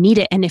need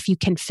it and if you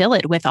can fill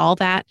it with all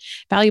that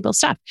valuable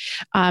stuff.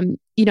 Are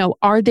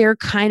there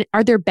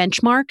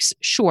benchmarks?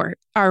 Sure.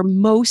 Are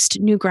most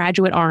new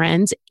graduate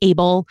RNs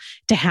able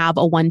to have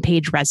a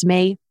one-page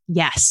resume?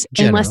 Yes.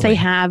 Unless they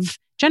have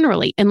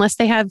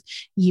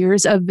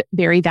years of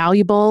very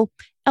valuable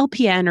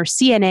LPN or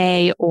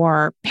CNA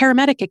or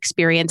paramedic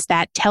experience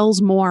that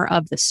tells more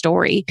of the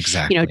story.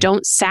 Exactly.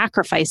 Don't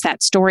sacrifice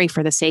that story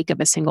for the sake of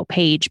a single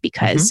page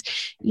because,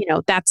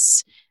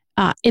 that's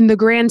in the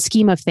grand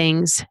scheme of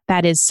things,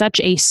 that is such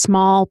a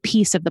small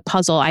piece of the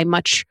puzzle. I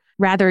much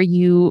rather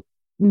you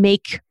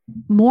make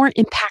more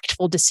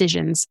impactful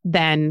decisions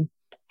than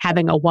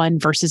having a 1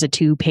 versus a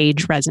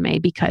 2-page resume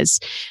because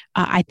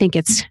I think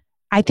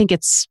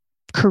it's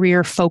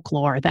career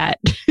folklore that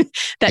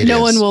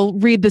no one will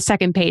read the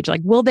second page.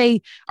 Like,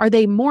 are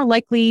they more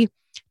likely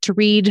to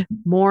read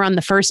more on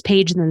the first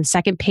page than the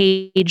second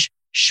page?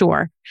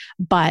 Sure.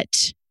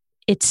 But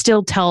it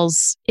still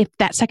tells, if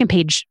that second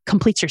page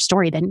completes your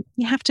story, then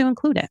you have to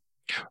include it.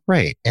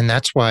 Right. And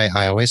that's why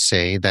I always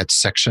say that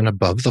section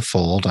above the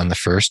fold on the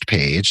first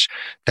page,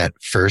 that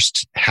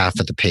first half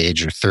of the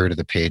page or third of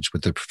the page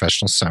with the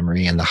professional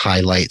summary and the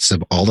highlights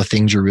of all the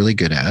things you're really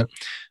good at,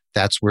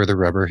 that's where the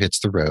rubber hits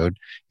the road.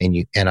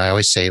 And I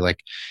always say,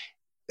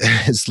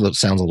 it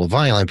sounds a little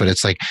violent, but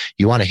it's like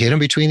you want to hit them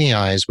between the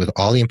eyes with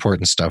all the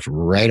important stuff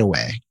right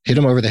away. Hit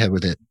them over the head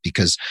with it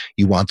because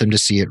you want them to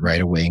see it right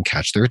away and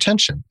catch their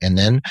attention. And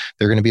then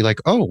they're going to be like,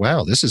 oh,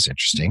 wow, this is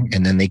interesting.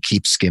 And then they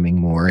keep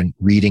skimming more and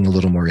reading a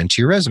little more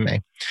into your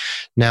resume.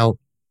 Now,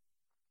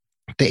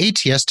 the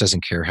ATS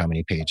doesn't care how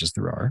many pages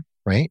there are,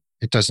 right?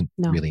 It doesn't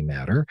really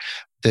matter.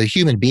 The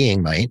human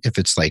being might, if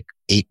it's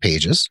 8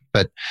 pages,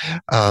 but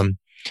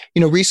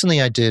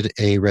recently I did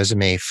a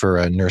resume for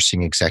a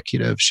nursing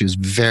executive. She was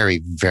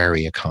very,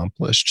 very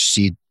accomplished.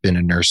 She'd been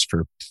a nurse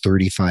for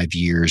 35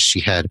 years.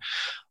 She had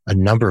a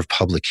number of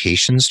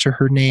publications to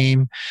her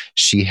name.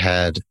 She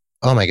had,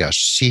 oh my gosh,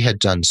 she had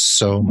done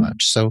so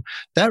much. So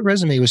that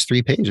resume was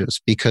 3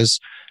 pages because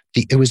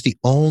It was the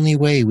only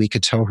way we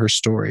could tell her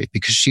story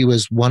because she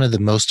was one of the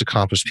most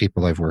accomplished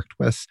people I've worked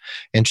with.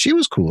 And she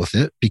was cool with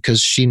it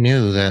because she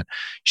knew that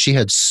she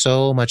had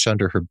so much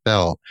under her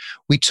belt.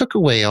 We took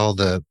away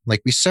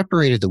we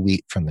separated the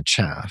wheat from the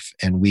chaff,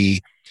 and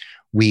we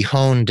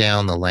honed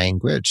down the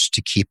language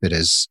to keep it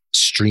as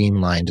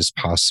streamlined as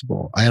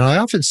possible. And I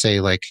often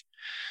say, like,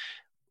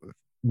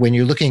 when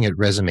you're looking at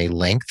resume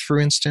length, for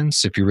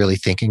instance, if you're really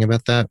thinking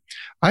about that,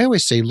 I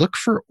always say, look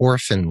for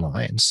orphan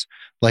lines.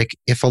 Like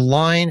if a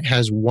line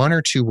has 1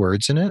 or 2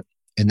 words in it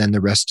and then the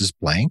rest is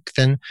blank,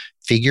 then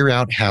figure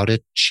out how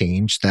to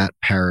change that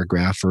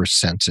paragraph or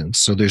sentence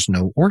so there's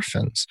no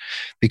orphans,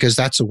 because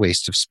that's a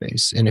waste of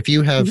space. And if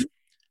you have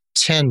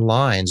 10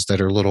 lines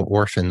that are little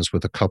orphans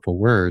with a couple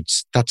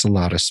words, that's a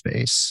lot of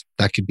space.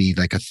 That could be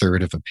like a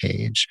third of a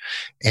page.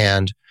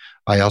 And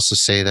I also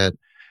say that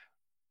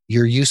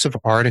your use of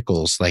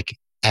articles like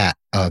at,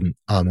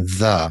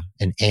 the,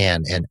 and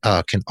and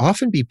can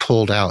often be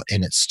pulled out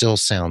and it still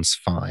sounds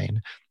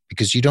fine,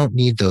 because you don't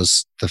need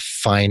the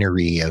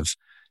finery of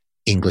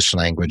English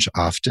language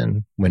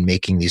often when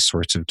making these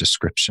sorts of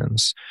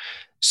descriptions.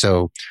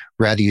 So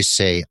rather you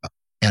say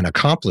an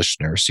accomplished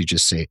nurse, you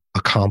just say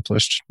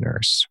accomplished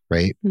nurse,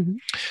 right? Mm-hmm.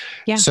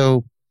 Yeah.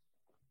 So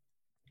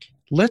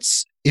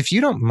if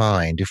you don't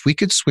mind, if we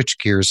could switch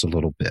gears a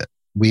little bit.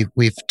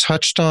 We've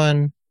touched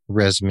on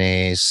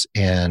resumes,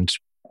 and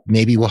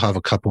maybe we'll have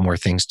a couple more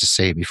things to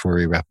say before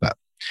we wrap up.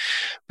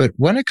 But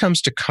when it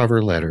comes to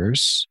cover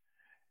letters,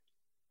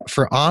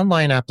 for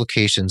online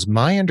applications,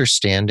 my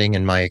understanding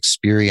and my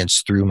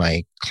experience through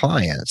my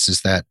clients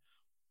is that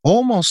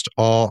almost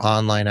all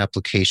online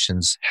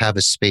applications have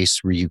a space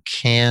where you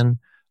can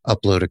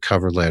upload a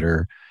cover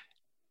letter.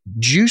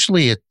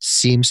 Usually it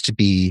seems to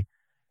be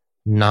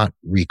not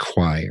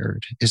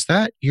required. Is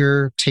that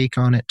your take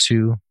on it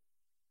too?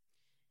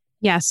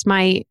 Yes,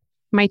 my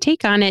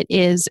take on it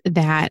is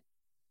that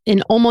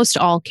in almost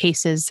all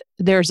cases,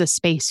 there's a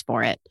space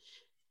for it,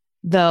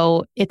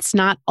 though it's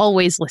not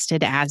always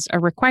listed as a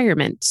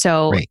requirement.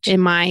 So Right. In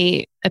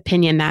my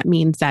opinion, that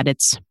means that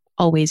it's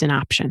always an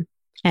option.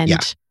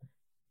 And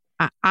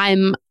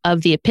I'm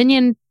of the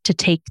opinion to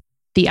take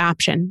the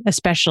option,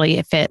 especially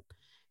if it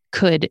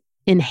could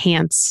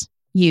enhance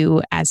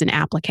you as an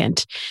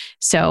applicant.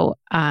 So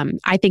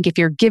I think if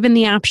you're given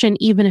the option,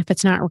 even if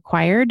it's not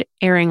required,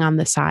 erring on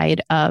the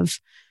side of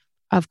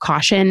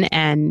caution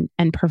and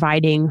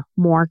providing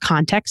more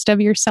context of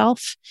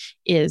yourself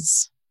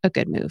is a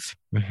good move.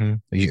 Mm-hmm.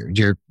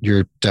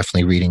 You're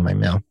definitely reading my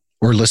mail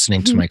or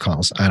listening to my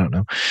calls. I don't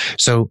know.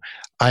 So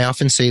I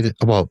often say that,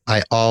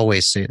 I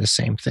always say the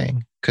same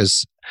thing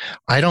because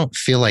I don't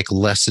feel like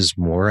less is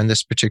more in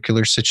this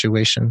particular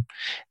situation.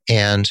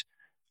 And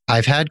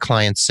I've had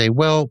clients say,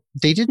 well,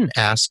 they didn't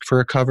ask for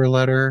a cover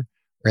letter,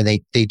 or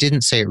they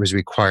didn't say it was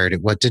required.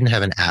 It didn't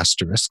have an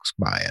asterisk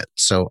by it.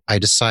 So I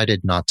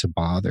decided not to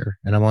bother.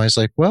 And I'm always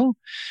like, well,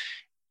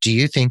 do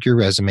you think your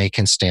resume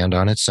can stand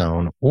on its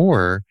own,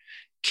 or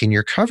can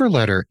your cover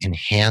letter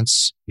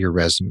enhance your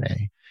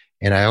resume?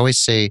 And I always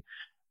say,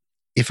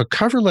 if a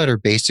cover letter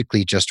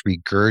basically just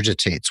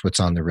regurgitates what's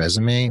on the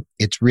resume,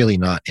 it's really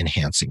not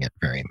enhancing it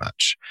very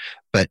much.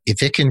 But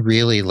if it can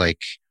really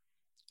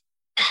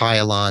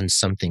pile on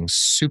something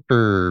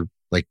super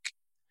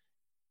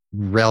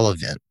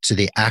relevant to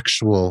the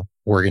actual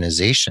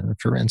organization,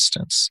 for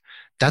instance,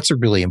 that's a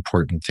really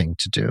important thing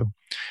to do.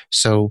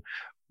 So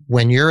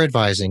when you're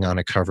advising on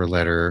a cover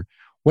letter,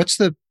 what's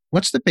the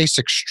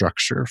basic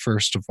structure,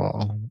 first of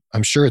all?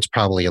 I'm sure it's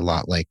probably a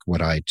lot like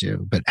what I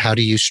do, but how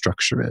do you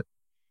structure it?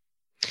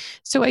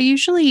 So I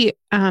usually,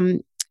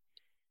 in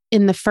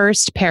the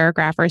first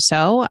paragraph or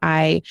so,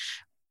 I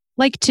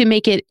like to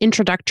make it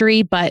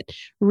introductory, but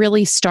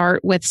really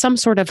start with some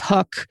sort of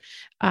hook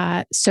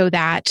so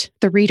that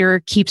the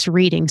reader keeps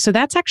reading. So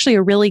that's actually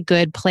a really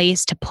good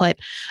place to put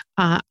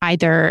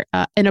either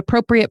an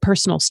appropriate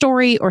personal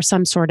story or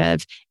some sort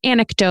of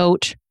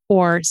anecdote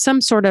or some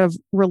sort of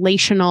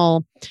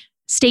relational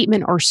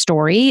statement or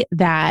story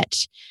that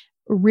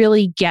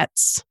really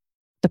gets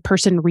the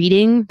person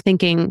reading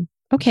thinking,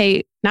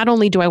 okay, not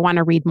only do I want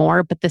to read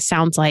more, but this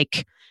sounds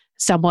like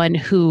someone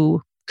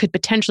who could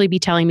potentially be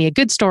telling me a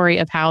good story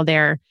of how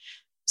they're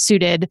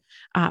suited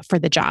for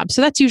the job.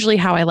 So that's usually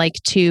how I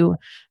like to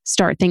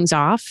start things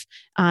off.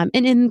 And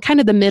in kind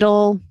of the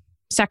middle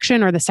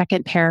section or the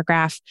second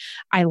paragraph,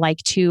 I like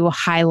to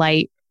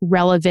highlight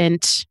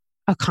relevant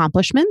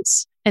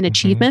accomplishments and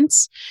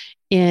achievements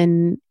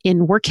in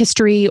work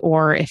history,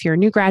 or if you're a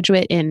new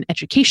graduate, in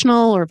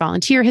educational or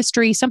volunteer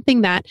history,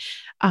 something that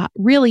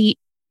really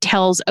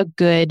tells a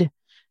good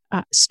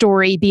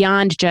story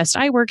beyond just,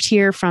 I worked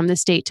here from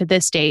this date to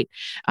this date.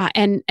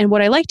 And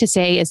what I like to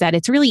say is that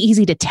it's really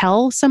easy to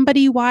tell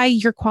somebody why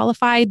you're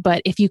qualified,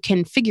 but if you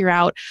can figure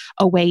out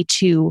a way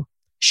to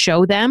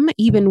show them,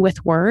 even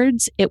with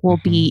words, it will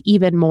be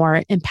even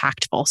more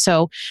impactful.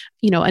 So,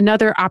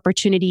 another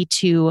opportunity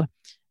to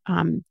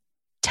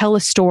tell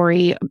a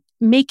story,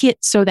 make it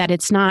so that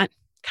it's not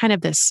kind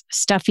of this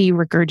stuffy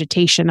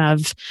regurgitation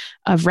of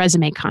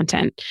resume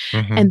content.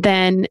 And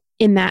then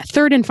in that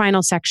third and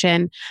final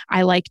section,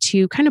 I like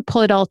to kind of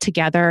pull it all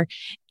together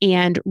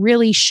and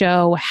really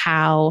show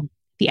how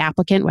the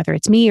applicant, whether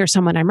it's me or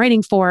someone I'm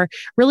writing for,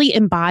 really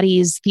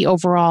embodies the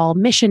overall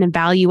mission and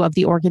value of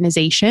the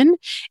organization.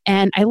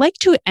 And I like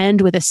to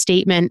end with a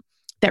statement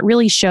that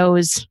really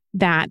shows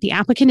that the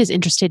applicant is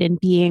interested in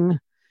being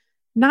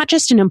not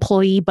just an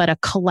employee, but a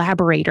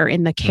collaborator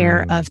in the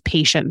care of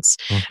patients.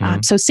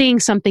 So saying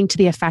something to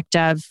the effect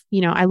of,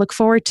 I look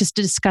forward to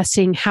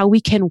discussing how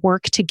we can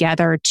work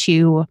together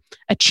to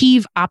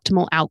achieve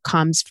optimal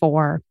outcomes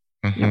for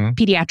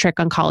pediatric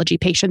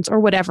oncology patients or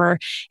whatever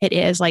it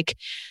is. Like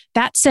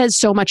that says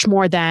so much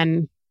more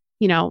than,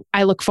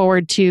 I look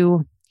forward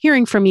to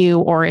hearing from you,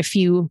 or if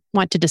you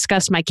want to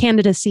discuss my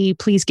candidacy,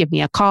 please give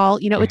me a call.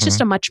 It's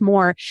just a much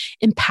more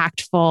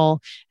impactful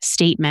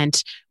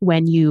statement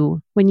when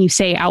you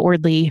say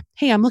outwardly,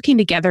 hey, I'm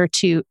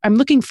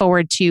looking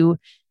forward to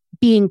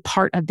being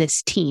part of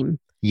this team.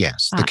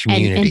 Yes, the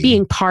community. And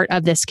being part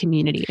of this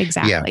community.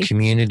 Exactly. Yeah,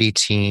 community,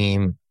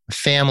 team.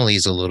 Family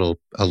is a little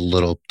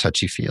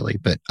touchy-feely,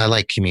 but I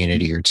like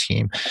community or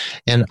team.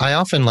 And I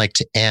often like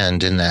to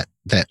end in that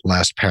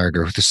last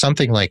paragraph with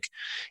something like,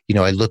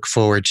 I look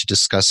forward to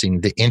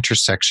discussing the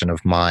intersection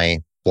of my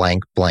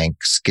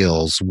blank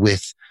skills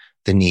with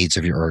the needs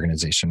of your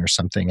organization or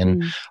something.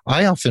 And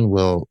I often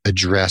will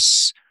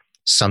address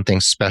something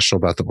special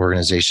about the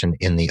organization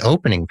in the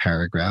opening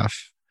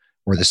paragraph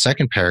or the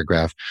second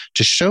paragraph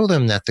to show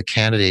them that the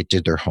candidate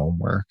did their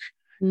homework.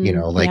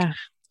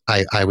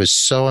 I was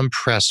so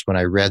impressed when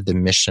I read the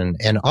mission,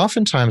 and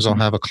oftentimes I'll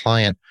have a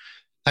client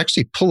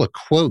actually pull a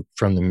quote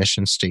from the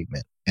mission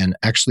statement and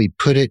actually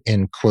put it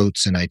in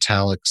quotes and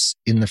italics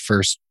in the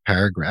first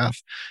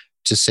paragraph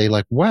to say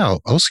like, wow,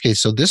 okay,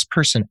 so this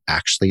person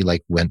actually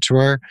went to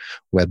our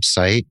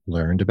website,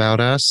 learned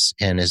about us,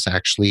 and is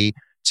actually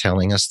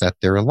telling us that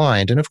they're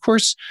aligned. And of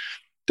course,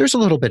 there's a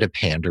little bit of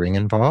pandering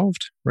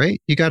involved,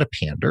 right? You got to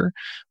pander,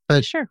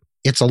 but sure.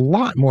 It's a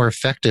lot more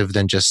effective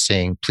than just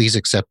saying, please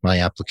accept my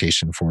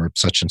application for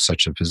such and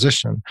such a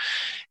position.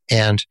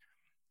 And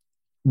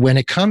when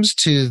it comes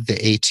to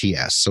the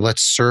ATS, so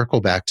let's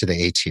circle back to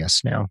the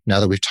ATS now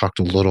that we've talked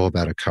a little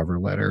about a cover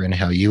letter and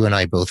how you and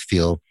I both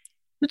feel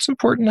it's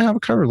important to have a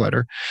cover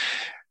letter.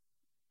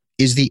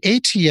 Is the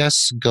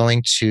ATS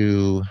going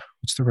to,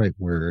 what's the right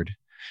word?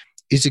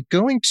 Is it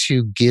going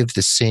to give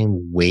the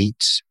same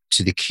weight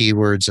to the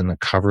keywords in the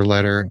cover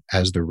letter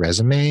as the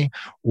resume?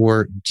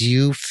 Or do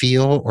you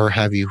feel or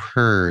have you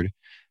heard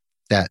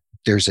that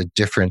there's a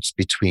difference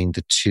between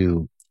the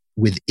two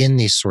within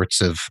these sorts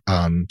of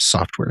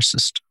software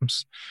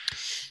systems?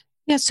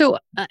 Yeah, so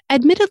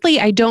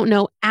admittedly, I don't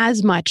know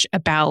as much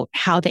about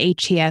how the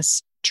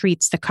ATS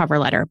treats the cover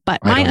letter,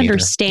 but my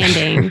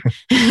understanding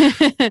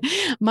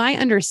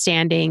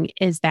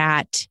is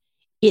that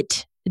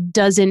it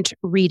doesn't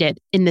read it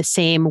in the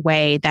same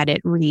way that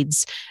it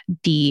reads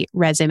the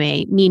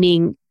resume,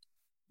 meaning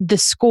the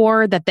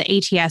score that the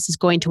ATS is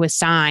going to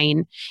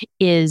assign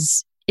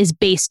is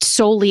based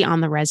solely on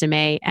the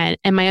resume. And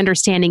my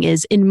understanding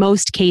is in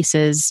most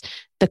cases,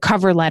 the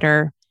cover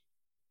letter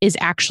is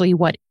actually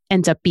what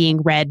ends up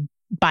being read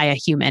by a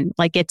human.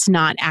 Like it's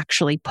not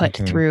actually put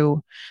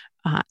through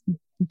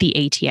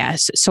the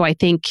ATS. So I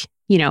think,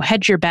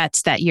 hedge your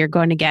bets that you're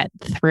going to get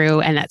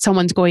through and that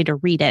someone's going to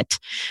read it,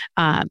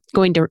 a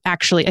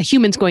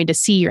human's going to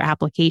see your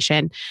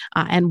application.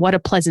 And what a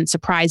pleasant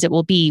surprise it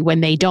will be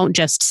when they don't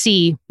just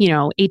see,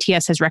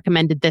 ATS has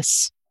recommended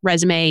this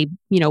resume,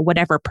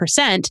 whatever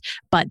percent,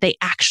 but they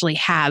actually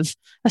have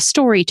a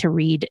story to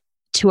read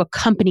to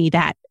accompany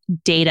that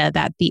data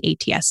that the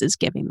ATS is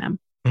giving them.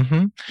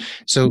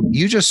 So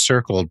you just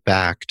circled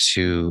back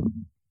to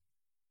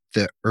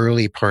the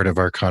early part of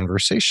our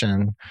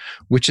conversation,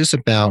 which is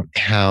about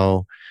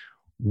how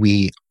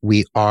we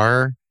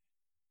are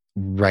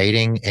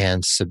writing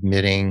and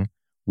submitting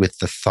with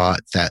the thought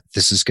that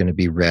this is going to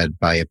be read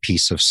by a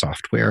piece of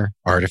software,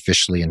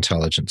 artificially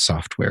intelligent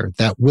software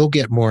that will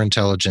get more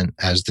intelligent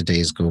as the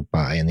days go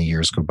by and the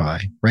years go by,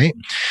 right?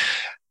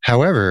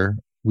 However,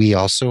 we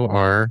also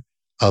are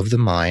of the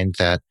mind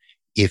that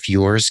if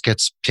yours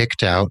gets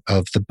picked out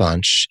of the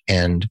bunch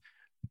and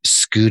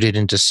scooted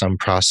into some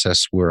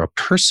process where a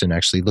person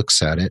actually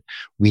looks at it,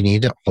 we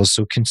need to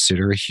also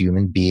consider a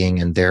human being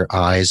and their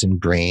eyes and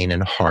brain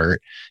and heart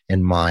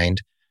and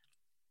mind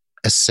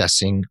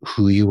assessing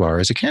who you are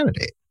as a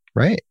candidate,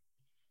 right?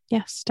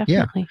 Yes,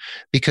 definitely. Yeah.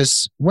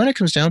 Because when it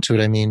comes down to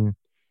it,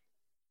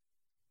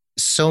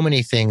 so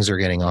many things are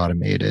getting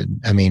automated.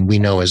 We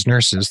know as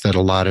nurses that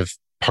a lot of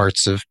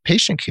parts of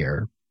patient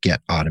care get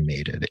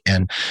automated.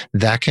 And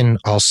that can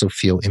also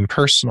feel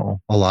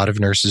impersonal. A lot of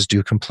nurses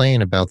do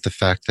complain about the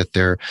fact that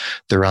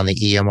they're on the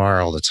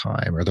EMR all the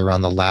time, or they're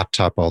on the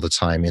laptop all the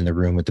time in the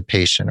room with the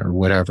patient or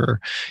whatever,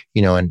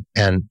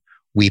 and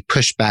we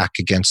push back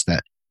against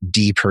that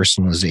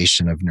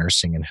depersonalization of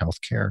nursing and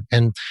healthcare.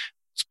 And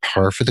it's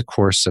par for the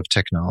course of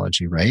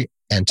technology, right?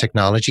 And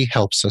technology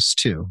helps us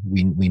too.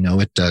 We know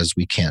it does.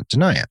 We can't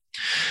deny it.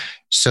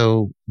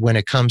 So when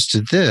it comes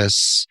to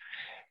this,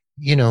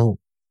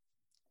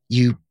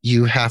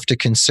 you have to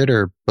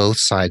consider both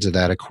sides of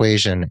that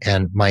equation.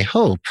 And my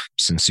hope,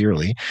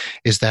 sincerely,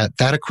 is that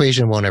that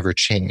equation won't ever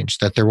change,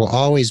 that there will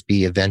always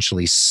be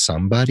eventually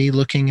somebody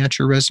looking at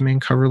your resume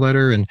and cover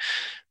letter. And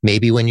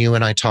maybe when you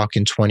and I talk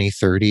in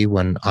 2030,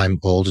 when I'm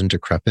old and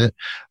decrepit,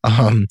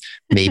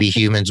 maybe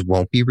humans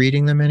won't be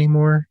reading them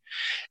anymore.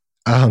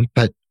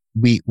 But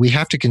we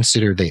have to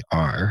consider they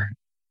are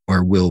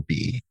or will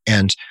be.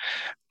 And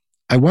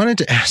I wanted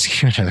to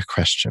ask you another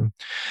question.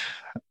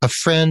 A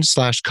friend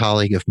 /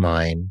 colleague of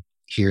mine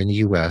here in the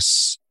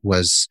US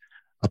was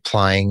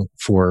applying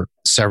for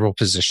several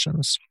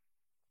positions.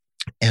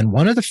 And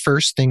one of the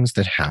first things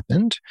that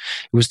happened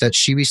was that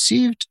she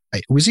received,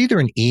 it was either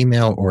an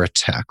email or a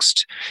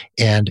text.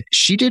 And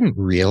she didn't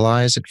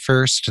realize at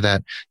first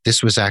that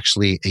this was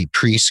actually a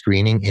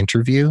pre-screening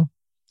interview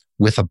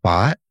with a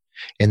bot,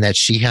 and that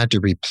she had to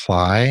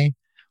reply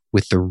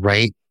with the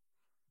right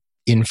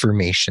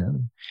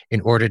information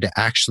in order to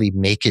actually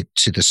make it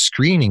to the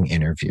screening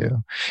interview.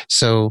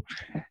 So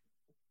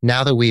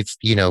now that we've,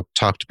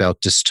 talked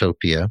about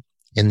dystopia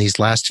in these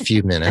last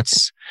few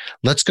minutes,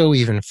 let's go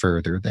even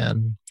further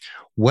then.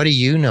 What do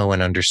you know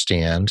and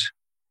understand?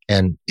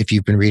 And if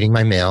you've been reading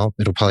my mail,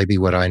 it'll probably be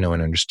what I know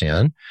and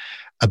understand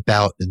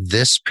about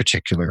this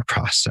particular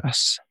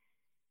process.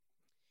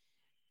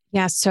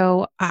 Yeah.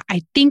 So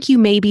I think you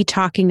may be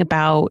talking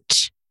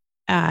about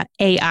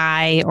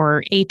AI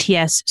or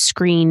ATS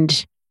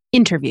screened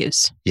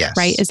interviews. Yes.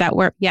 Right? Is that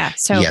where? Yeah.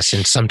 So yes.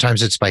 And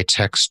sometimes it's by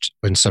text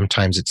and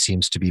sometimes it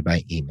seems to be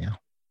by email.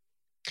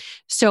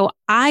 So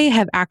I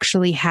have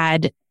actually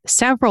had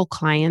several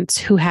clients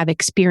who have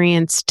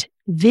experienced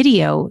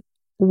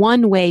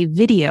one-way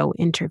video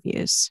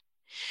interviews.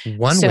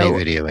 One-way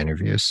video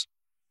interviews.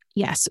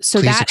 Yes. So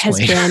Please that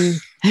explain.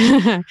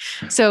 has been,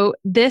 so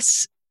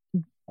this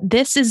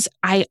is,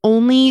 I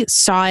only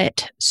saw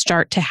it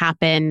start to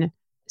happen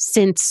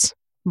since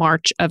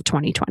March of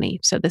 2020.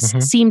 So this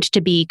seemed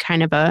to be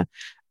kind of a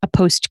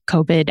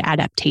post-COVID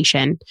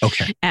adaptation.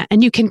 Okay.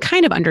 And you can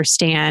kind of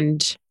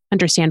understand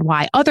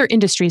why other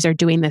industries are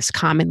doing this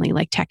commonly,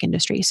 like tech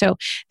industry. So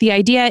the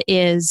idea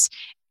is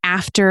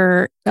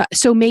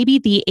so maybe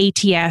the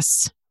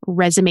ATS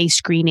resume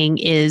screening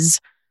is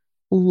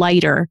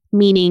lighter,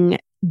 meaning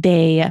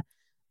they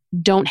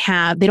don't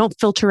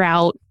filter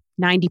out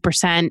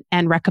 90%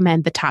 and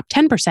recommend the top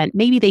 10%.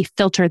 Maybe they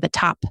filter the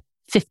top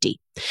 50.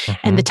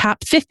 And the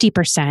top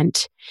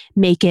 50%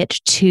 make it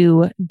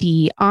to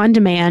the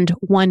on-demand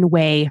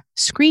one-way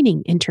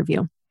screening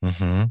interview,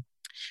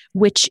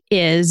 which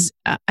is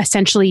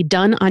essentially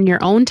done on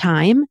your own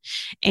time.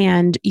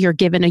 And you're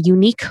given a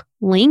unique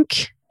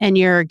link and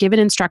you're given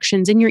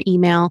instructions in your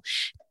email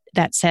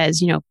that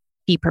says,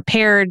 be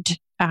prepared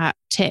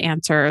to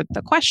answer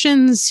the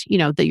questions,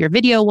 that your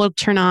video will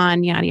turn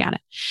on, yada, yada.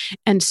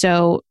 And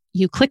so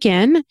you click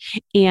in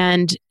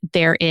and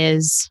there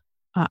is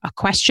a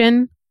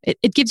question.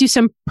 It gives you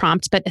some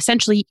prompts, but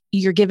essentially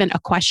you're given a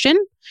question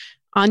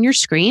on your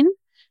screen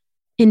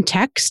in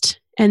text,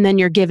 and then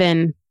you're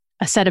given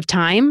a set of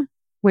time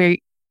where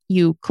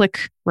you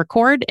click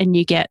record and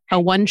you get a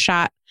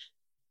one-shot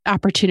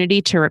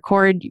opportunity to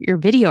record your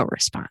video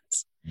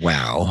response.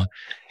 Wow.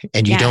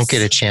 And you don't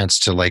get a chance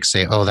to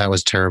say, oh, that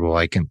was terrible.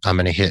 I'm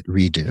going to hit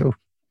redo.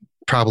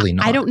 Probably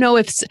not. I don't know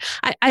if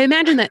I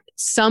imagine that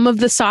some of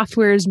the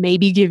softwares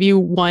maybe give you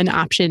one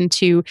option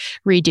to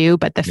redo,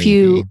 but the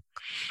few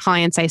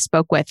clients I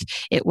spoke with,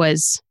 it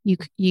was you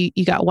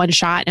got one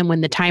shot, and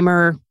when the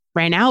timer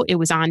ran out, it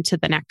was on to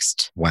the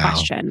next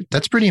question.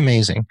 That's pretty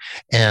amazing.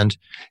 And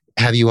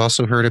have you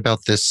also heard about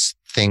this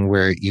thing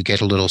where you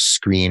get a little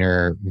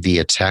screener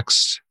via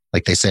text?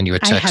 Like they send you a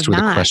text with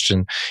a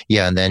question.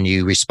 Yeah, and then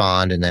you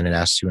respond and then it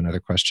asks you another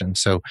question.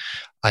 So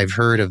I've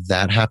heard of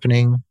that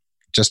happening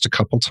just a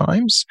couple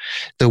times.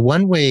 The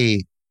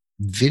one-way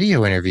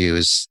video interview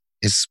is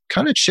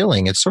kind of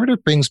chilling. It sort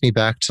of brings me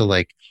back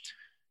to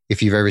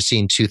if you've ever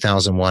seen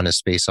 2001: A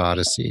Space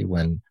Odyssey,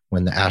 when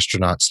the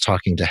astronaut's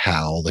talking to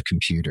Hal, the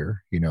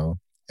computer,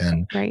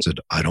 and said,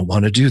 "I don't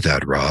want to do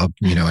that, Rob,"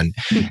 and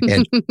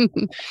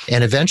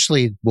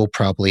eventually we'll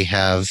probably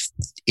have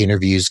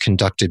interviews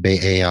conducted by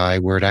AI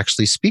where it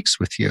actually speaks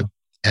with you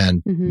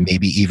and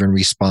maybe even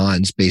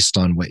responds based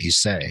on what you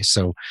say.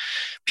 So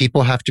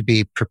people have to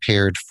be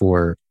prepared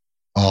for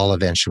all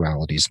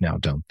eventualities now,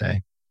 don't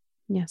they?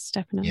 Yes,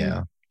 definitely.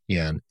 Yeah.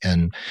 Yeah.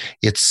 And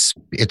it's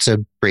a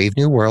brave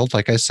new world,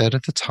 like I said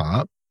at the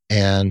top,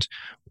 and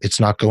it's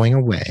not going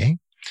away.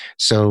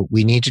 So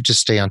we need to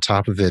just stay on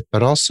top of it.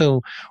 But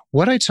also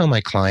what I tell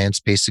my clients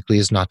basically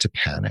is not to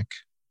panic.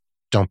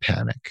 Don't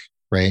panic,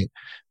 right?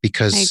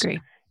 Because I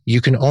agree. You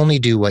can only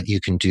do what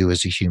you can do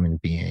as a human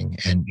being,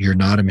 and you're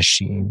not a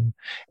machine.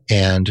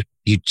 And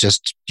you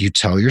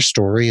tell your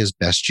story as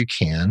best you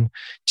can,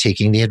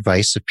 taking the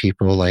advice of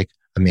people like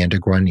Amanda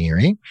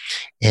Guarnieri,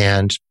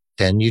 and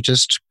then you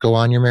just go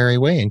on your merry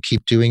way and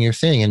keep doing your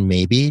thing. And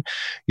maybe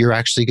you're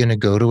actually going to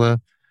go to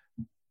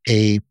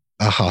a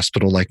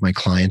hospital like my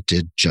client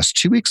did just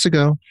 2 weeks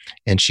ago.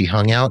 And she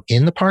hung out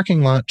in the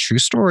parking lot, true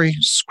story,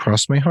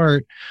 crossed my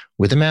heart,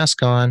 with a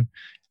mask on,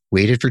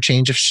 waited for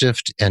change of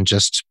shift, and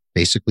just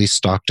basically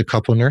stalked a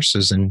couple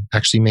nurses and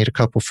actually made a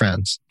couple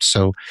friends.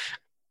 So,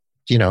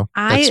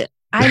 I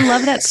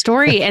love that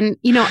story. And,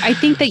 I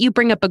think that you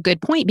bring up a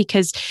good point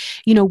because,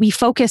 we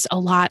focus a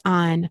lot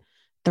on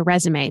the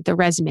resume,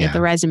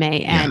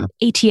 and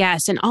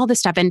ATS and all this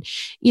stuff. And,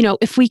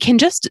 if we can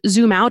just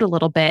zoom out a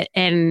little bit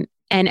and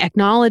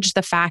acknowledge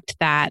the fact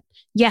that,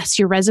 yes,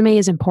 your resume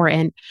is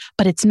important,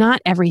 but it's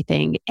not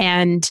everything.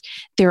 And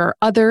there are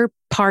other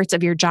parts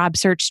of your job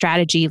search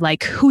strategy,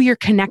 like who you're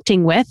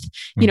connecting with,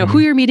 who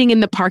you're meeting in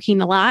the parking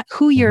lot,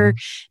 who you're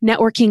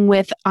networking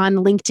with on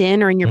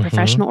LinkedIn or in your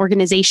professional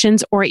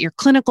organizations or at your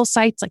clinical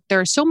sites. Like there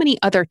are so many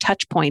other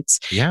touch points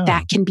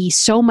that can be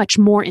so much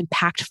more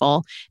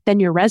impactful than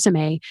your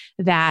resume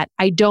that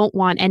I don't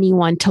want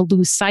anyone to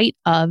lose sight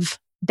of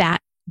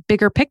that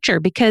bigger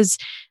picture. Because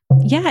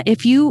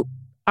if you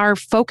are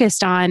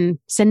focused on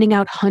sending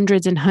out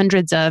hundreds and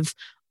hundreds of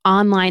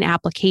online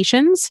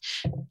applications,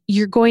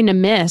 you're going to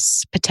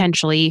miss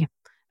potentially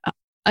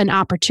an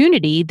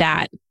opportunity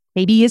that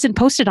maybe isn't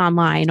posted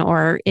online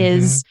or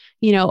is,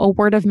 a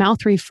word of mouth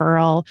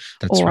referral.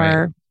 That's or,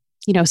 right.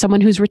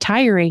 Someone who's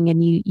retiring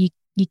and you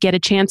get a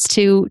chance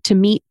to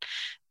meet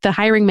the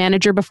hiring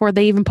manager before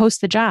they even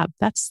post the job.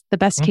 That's the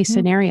best case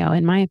scenario,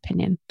 in my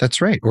opinion.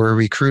 That's right. Or a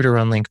recruiter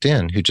on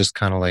LinkedIn who just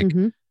kind of like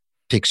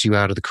picks you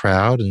out of the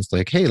crowd and is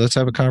like, hey, let's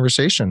have a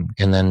conversation.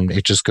 And then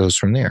it just goes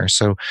from there.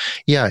 So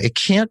it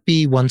can't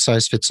be one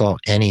size fits all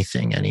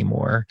anything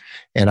anymore.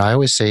 And I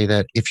always say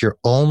that if you're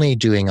only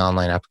doing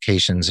online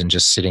applications and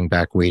just sitting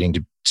back waiting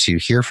to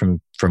hear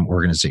from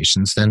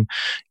organizations, then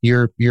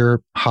you're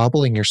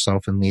hobbling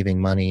yourself and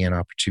leaving money and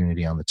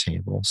opportunity on the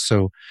table.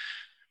 So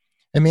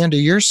Amanda,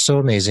 you're so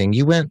amazing.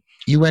 You went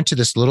to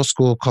this little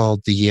school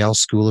called the Yale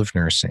School of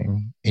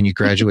Nursing, and you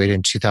graduated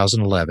in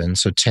 2011,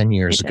 so 10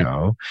 years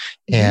ago.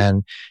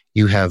 And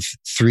you have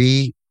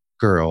 3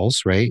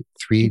 girls, right?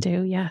 Three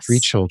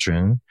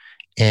children.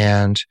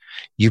 And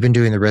you've been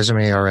doing the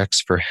Resume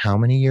RX for how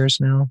many years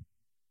now?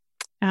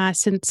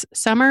 Since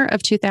summer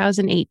of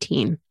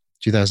 2018.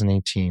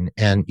 2018.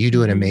 And you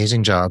do an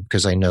amazing job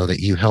because I know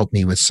that you helped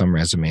me with some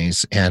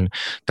resumes, and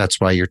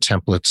that's why your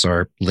templates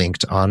are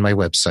linked on my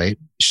website,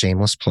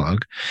 shameless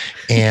plug.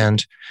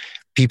 And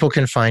people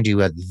can find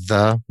you at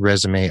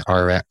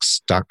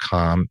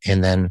theresumerx.com,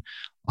 and then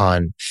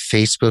on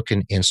Facebook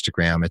and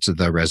Instagram, it's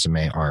The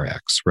Resume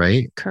RX,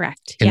 right?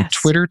 Correct. And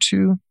Twitter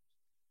too?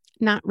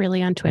 Not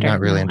really on Twitter. Not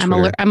really on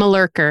Twitter. I'm a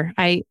lurker.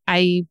 I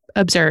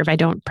observe. I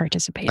don't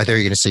participate. I thought you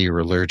were going to say you were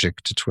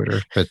allergic to Twitter,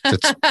 but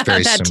that's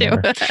very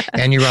similar. Too.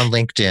 And you're on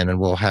LinkedIn, and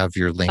we'll have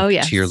your link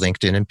to your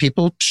LinkedIn. And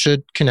people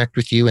should connect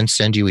with you and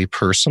send you a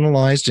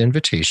personalized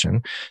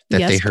invitation that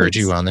they heard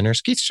you on the Nurse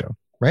Keith Show,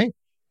 right?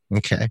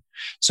 Okay.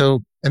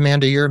 So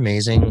Amanda, you're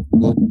amazing.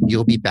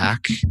 You'll be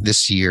back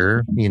this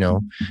year,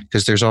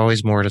 because there's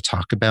always more to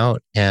talk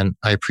about. And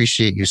I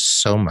appreciate you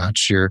so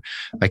much.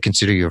 I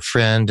consider you a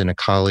friend and a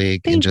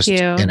colleague. Thank and just you.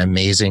 An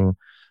amazing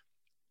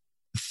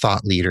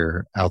thought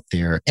leader out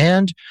there.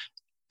 And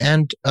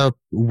a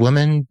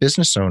woman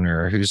business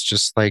owner who's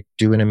just like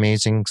doing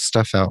amazing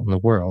stuff out in the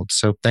world.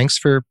 So thanks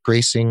for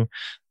gracing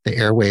the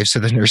airwaves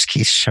of the Nurse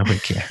Keith Show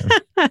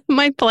again.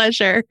 My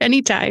pleasure.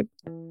 Anytime.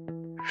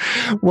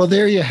 Well,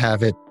 there you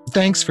have it.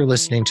 Thanks for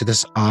listening to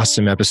this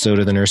awesome episode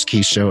of the Nurse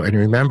Keith Show. And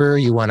remember,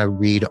 you want to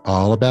read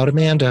all about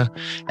Amanda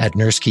at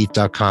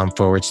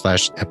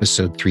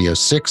nursekeith.com/episode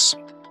 306.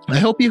 I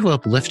hope you feel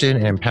uplifted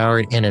and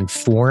empowered and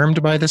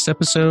informed by this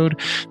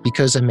episode,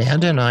 because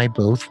Amanda and I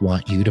both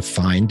want you to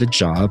find the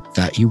job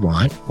that you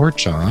want, or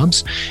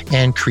jobs,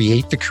 and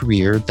create the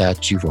career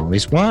that you've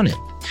always wanted.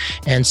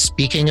 And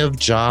speaking of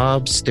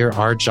jobs, there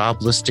are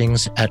job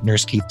listings at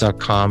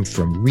nursekeith.com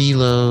from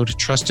Reload,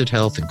 Trusted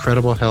Health,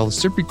 Incredible Health,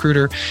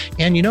 ZipRecruiter.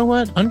 And you know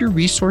what? Under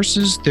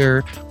resources,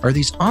 there are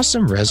these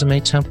awesome resume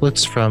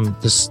templates from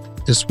this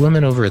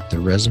woman over at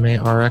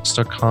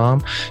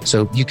theresumerx.com.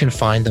 So you can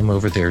find them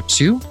over there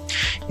too.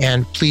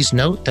 And please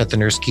note that the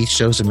Nurse Keith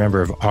Show is a member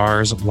of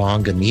Ars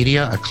Longa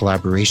Media, a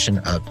collaboration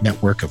of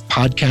network of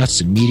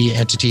podcasts and media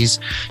entities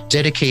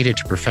dedicated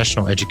to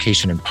professional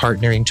education and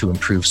partnering to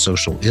improve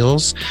social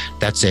ills.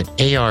 That's at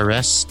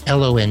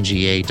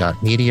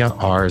arslonga.media,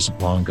 Ars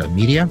Longa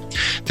Media.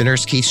 The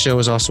Nurse Keith Show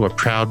is also a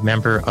proud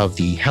member of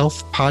the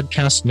Health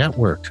Podcast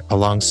Network,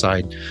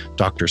 alongside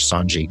Dr.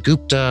 Sanjay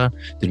Gupta,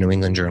 the New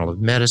England Journal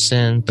of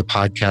Medicine, the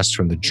podcast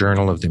from the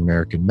Journal of the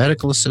American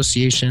Medical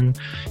Association,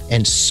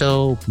 and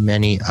so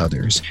many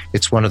others.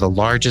 It's one of the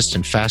largest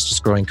and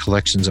fastest growing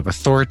collections of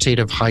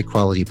authoritative, high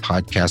quality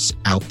podcasts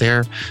out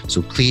there.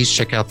 So please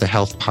check out the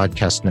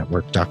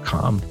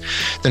healthpodcastnetwork.com.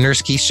 The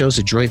Nurse Keith Show is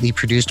adroitly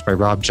produced by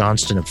Rob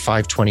Johnston of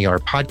 520R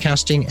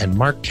Podcasting, and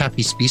Mark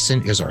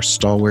Cappy-Speason is our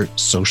stalwart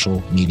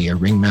social media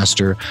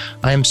ringmaster.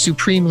 I am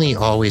supremely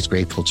always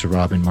grateful to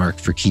Rob and Mark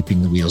for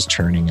keeping the wheels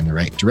turning in the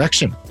right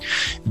direction.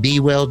 Be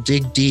well,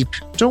 dig deep.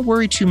 Don't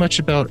worry too much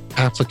about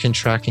applicant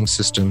tracking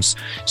systems.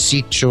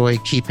 Seek joy,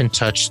 keep in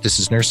touch. This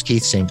is Nurse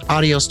Keith saying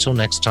adios till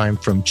next time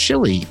from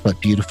chilly but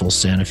beautiful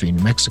Santa Fe,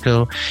 New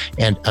Mexico,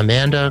 and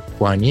Amanda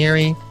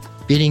Guarnieri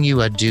bidding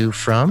you adieu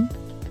from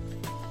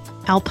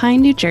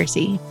Alpine, New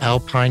Jersey.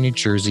 Alpine, New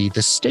Jersey,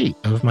 the state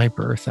of my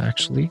birth,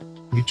 actually.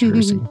 New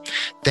Jersey.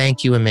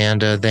 Thank you,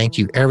 Amanda. Thank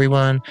you,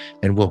 everyone.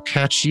 And we'll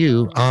catch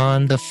you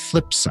on the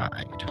flip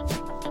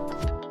side.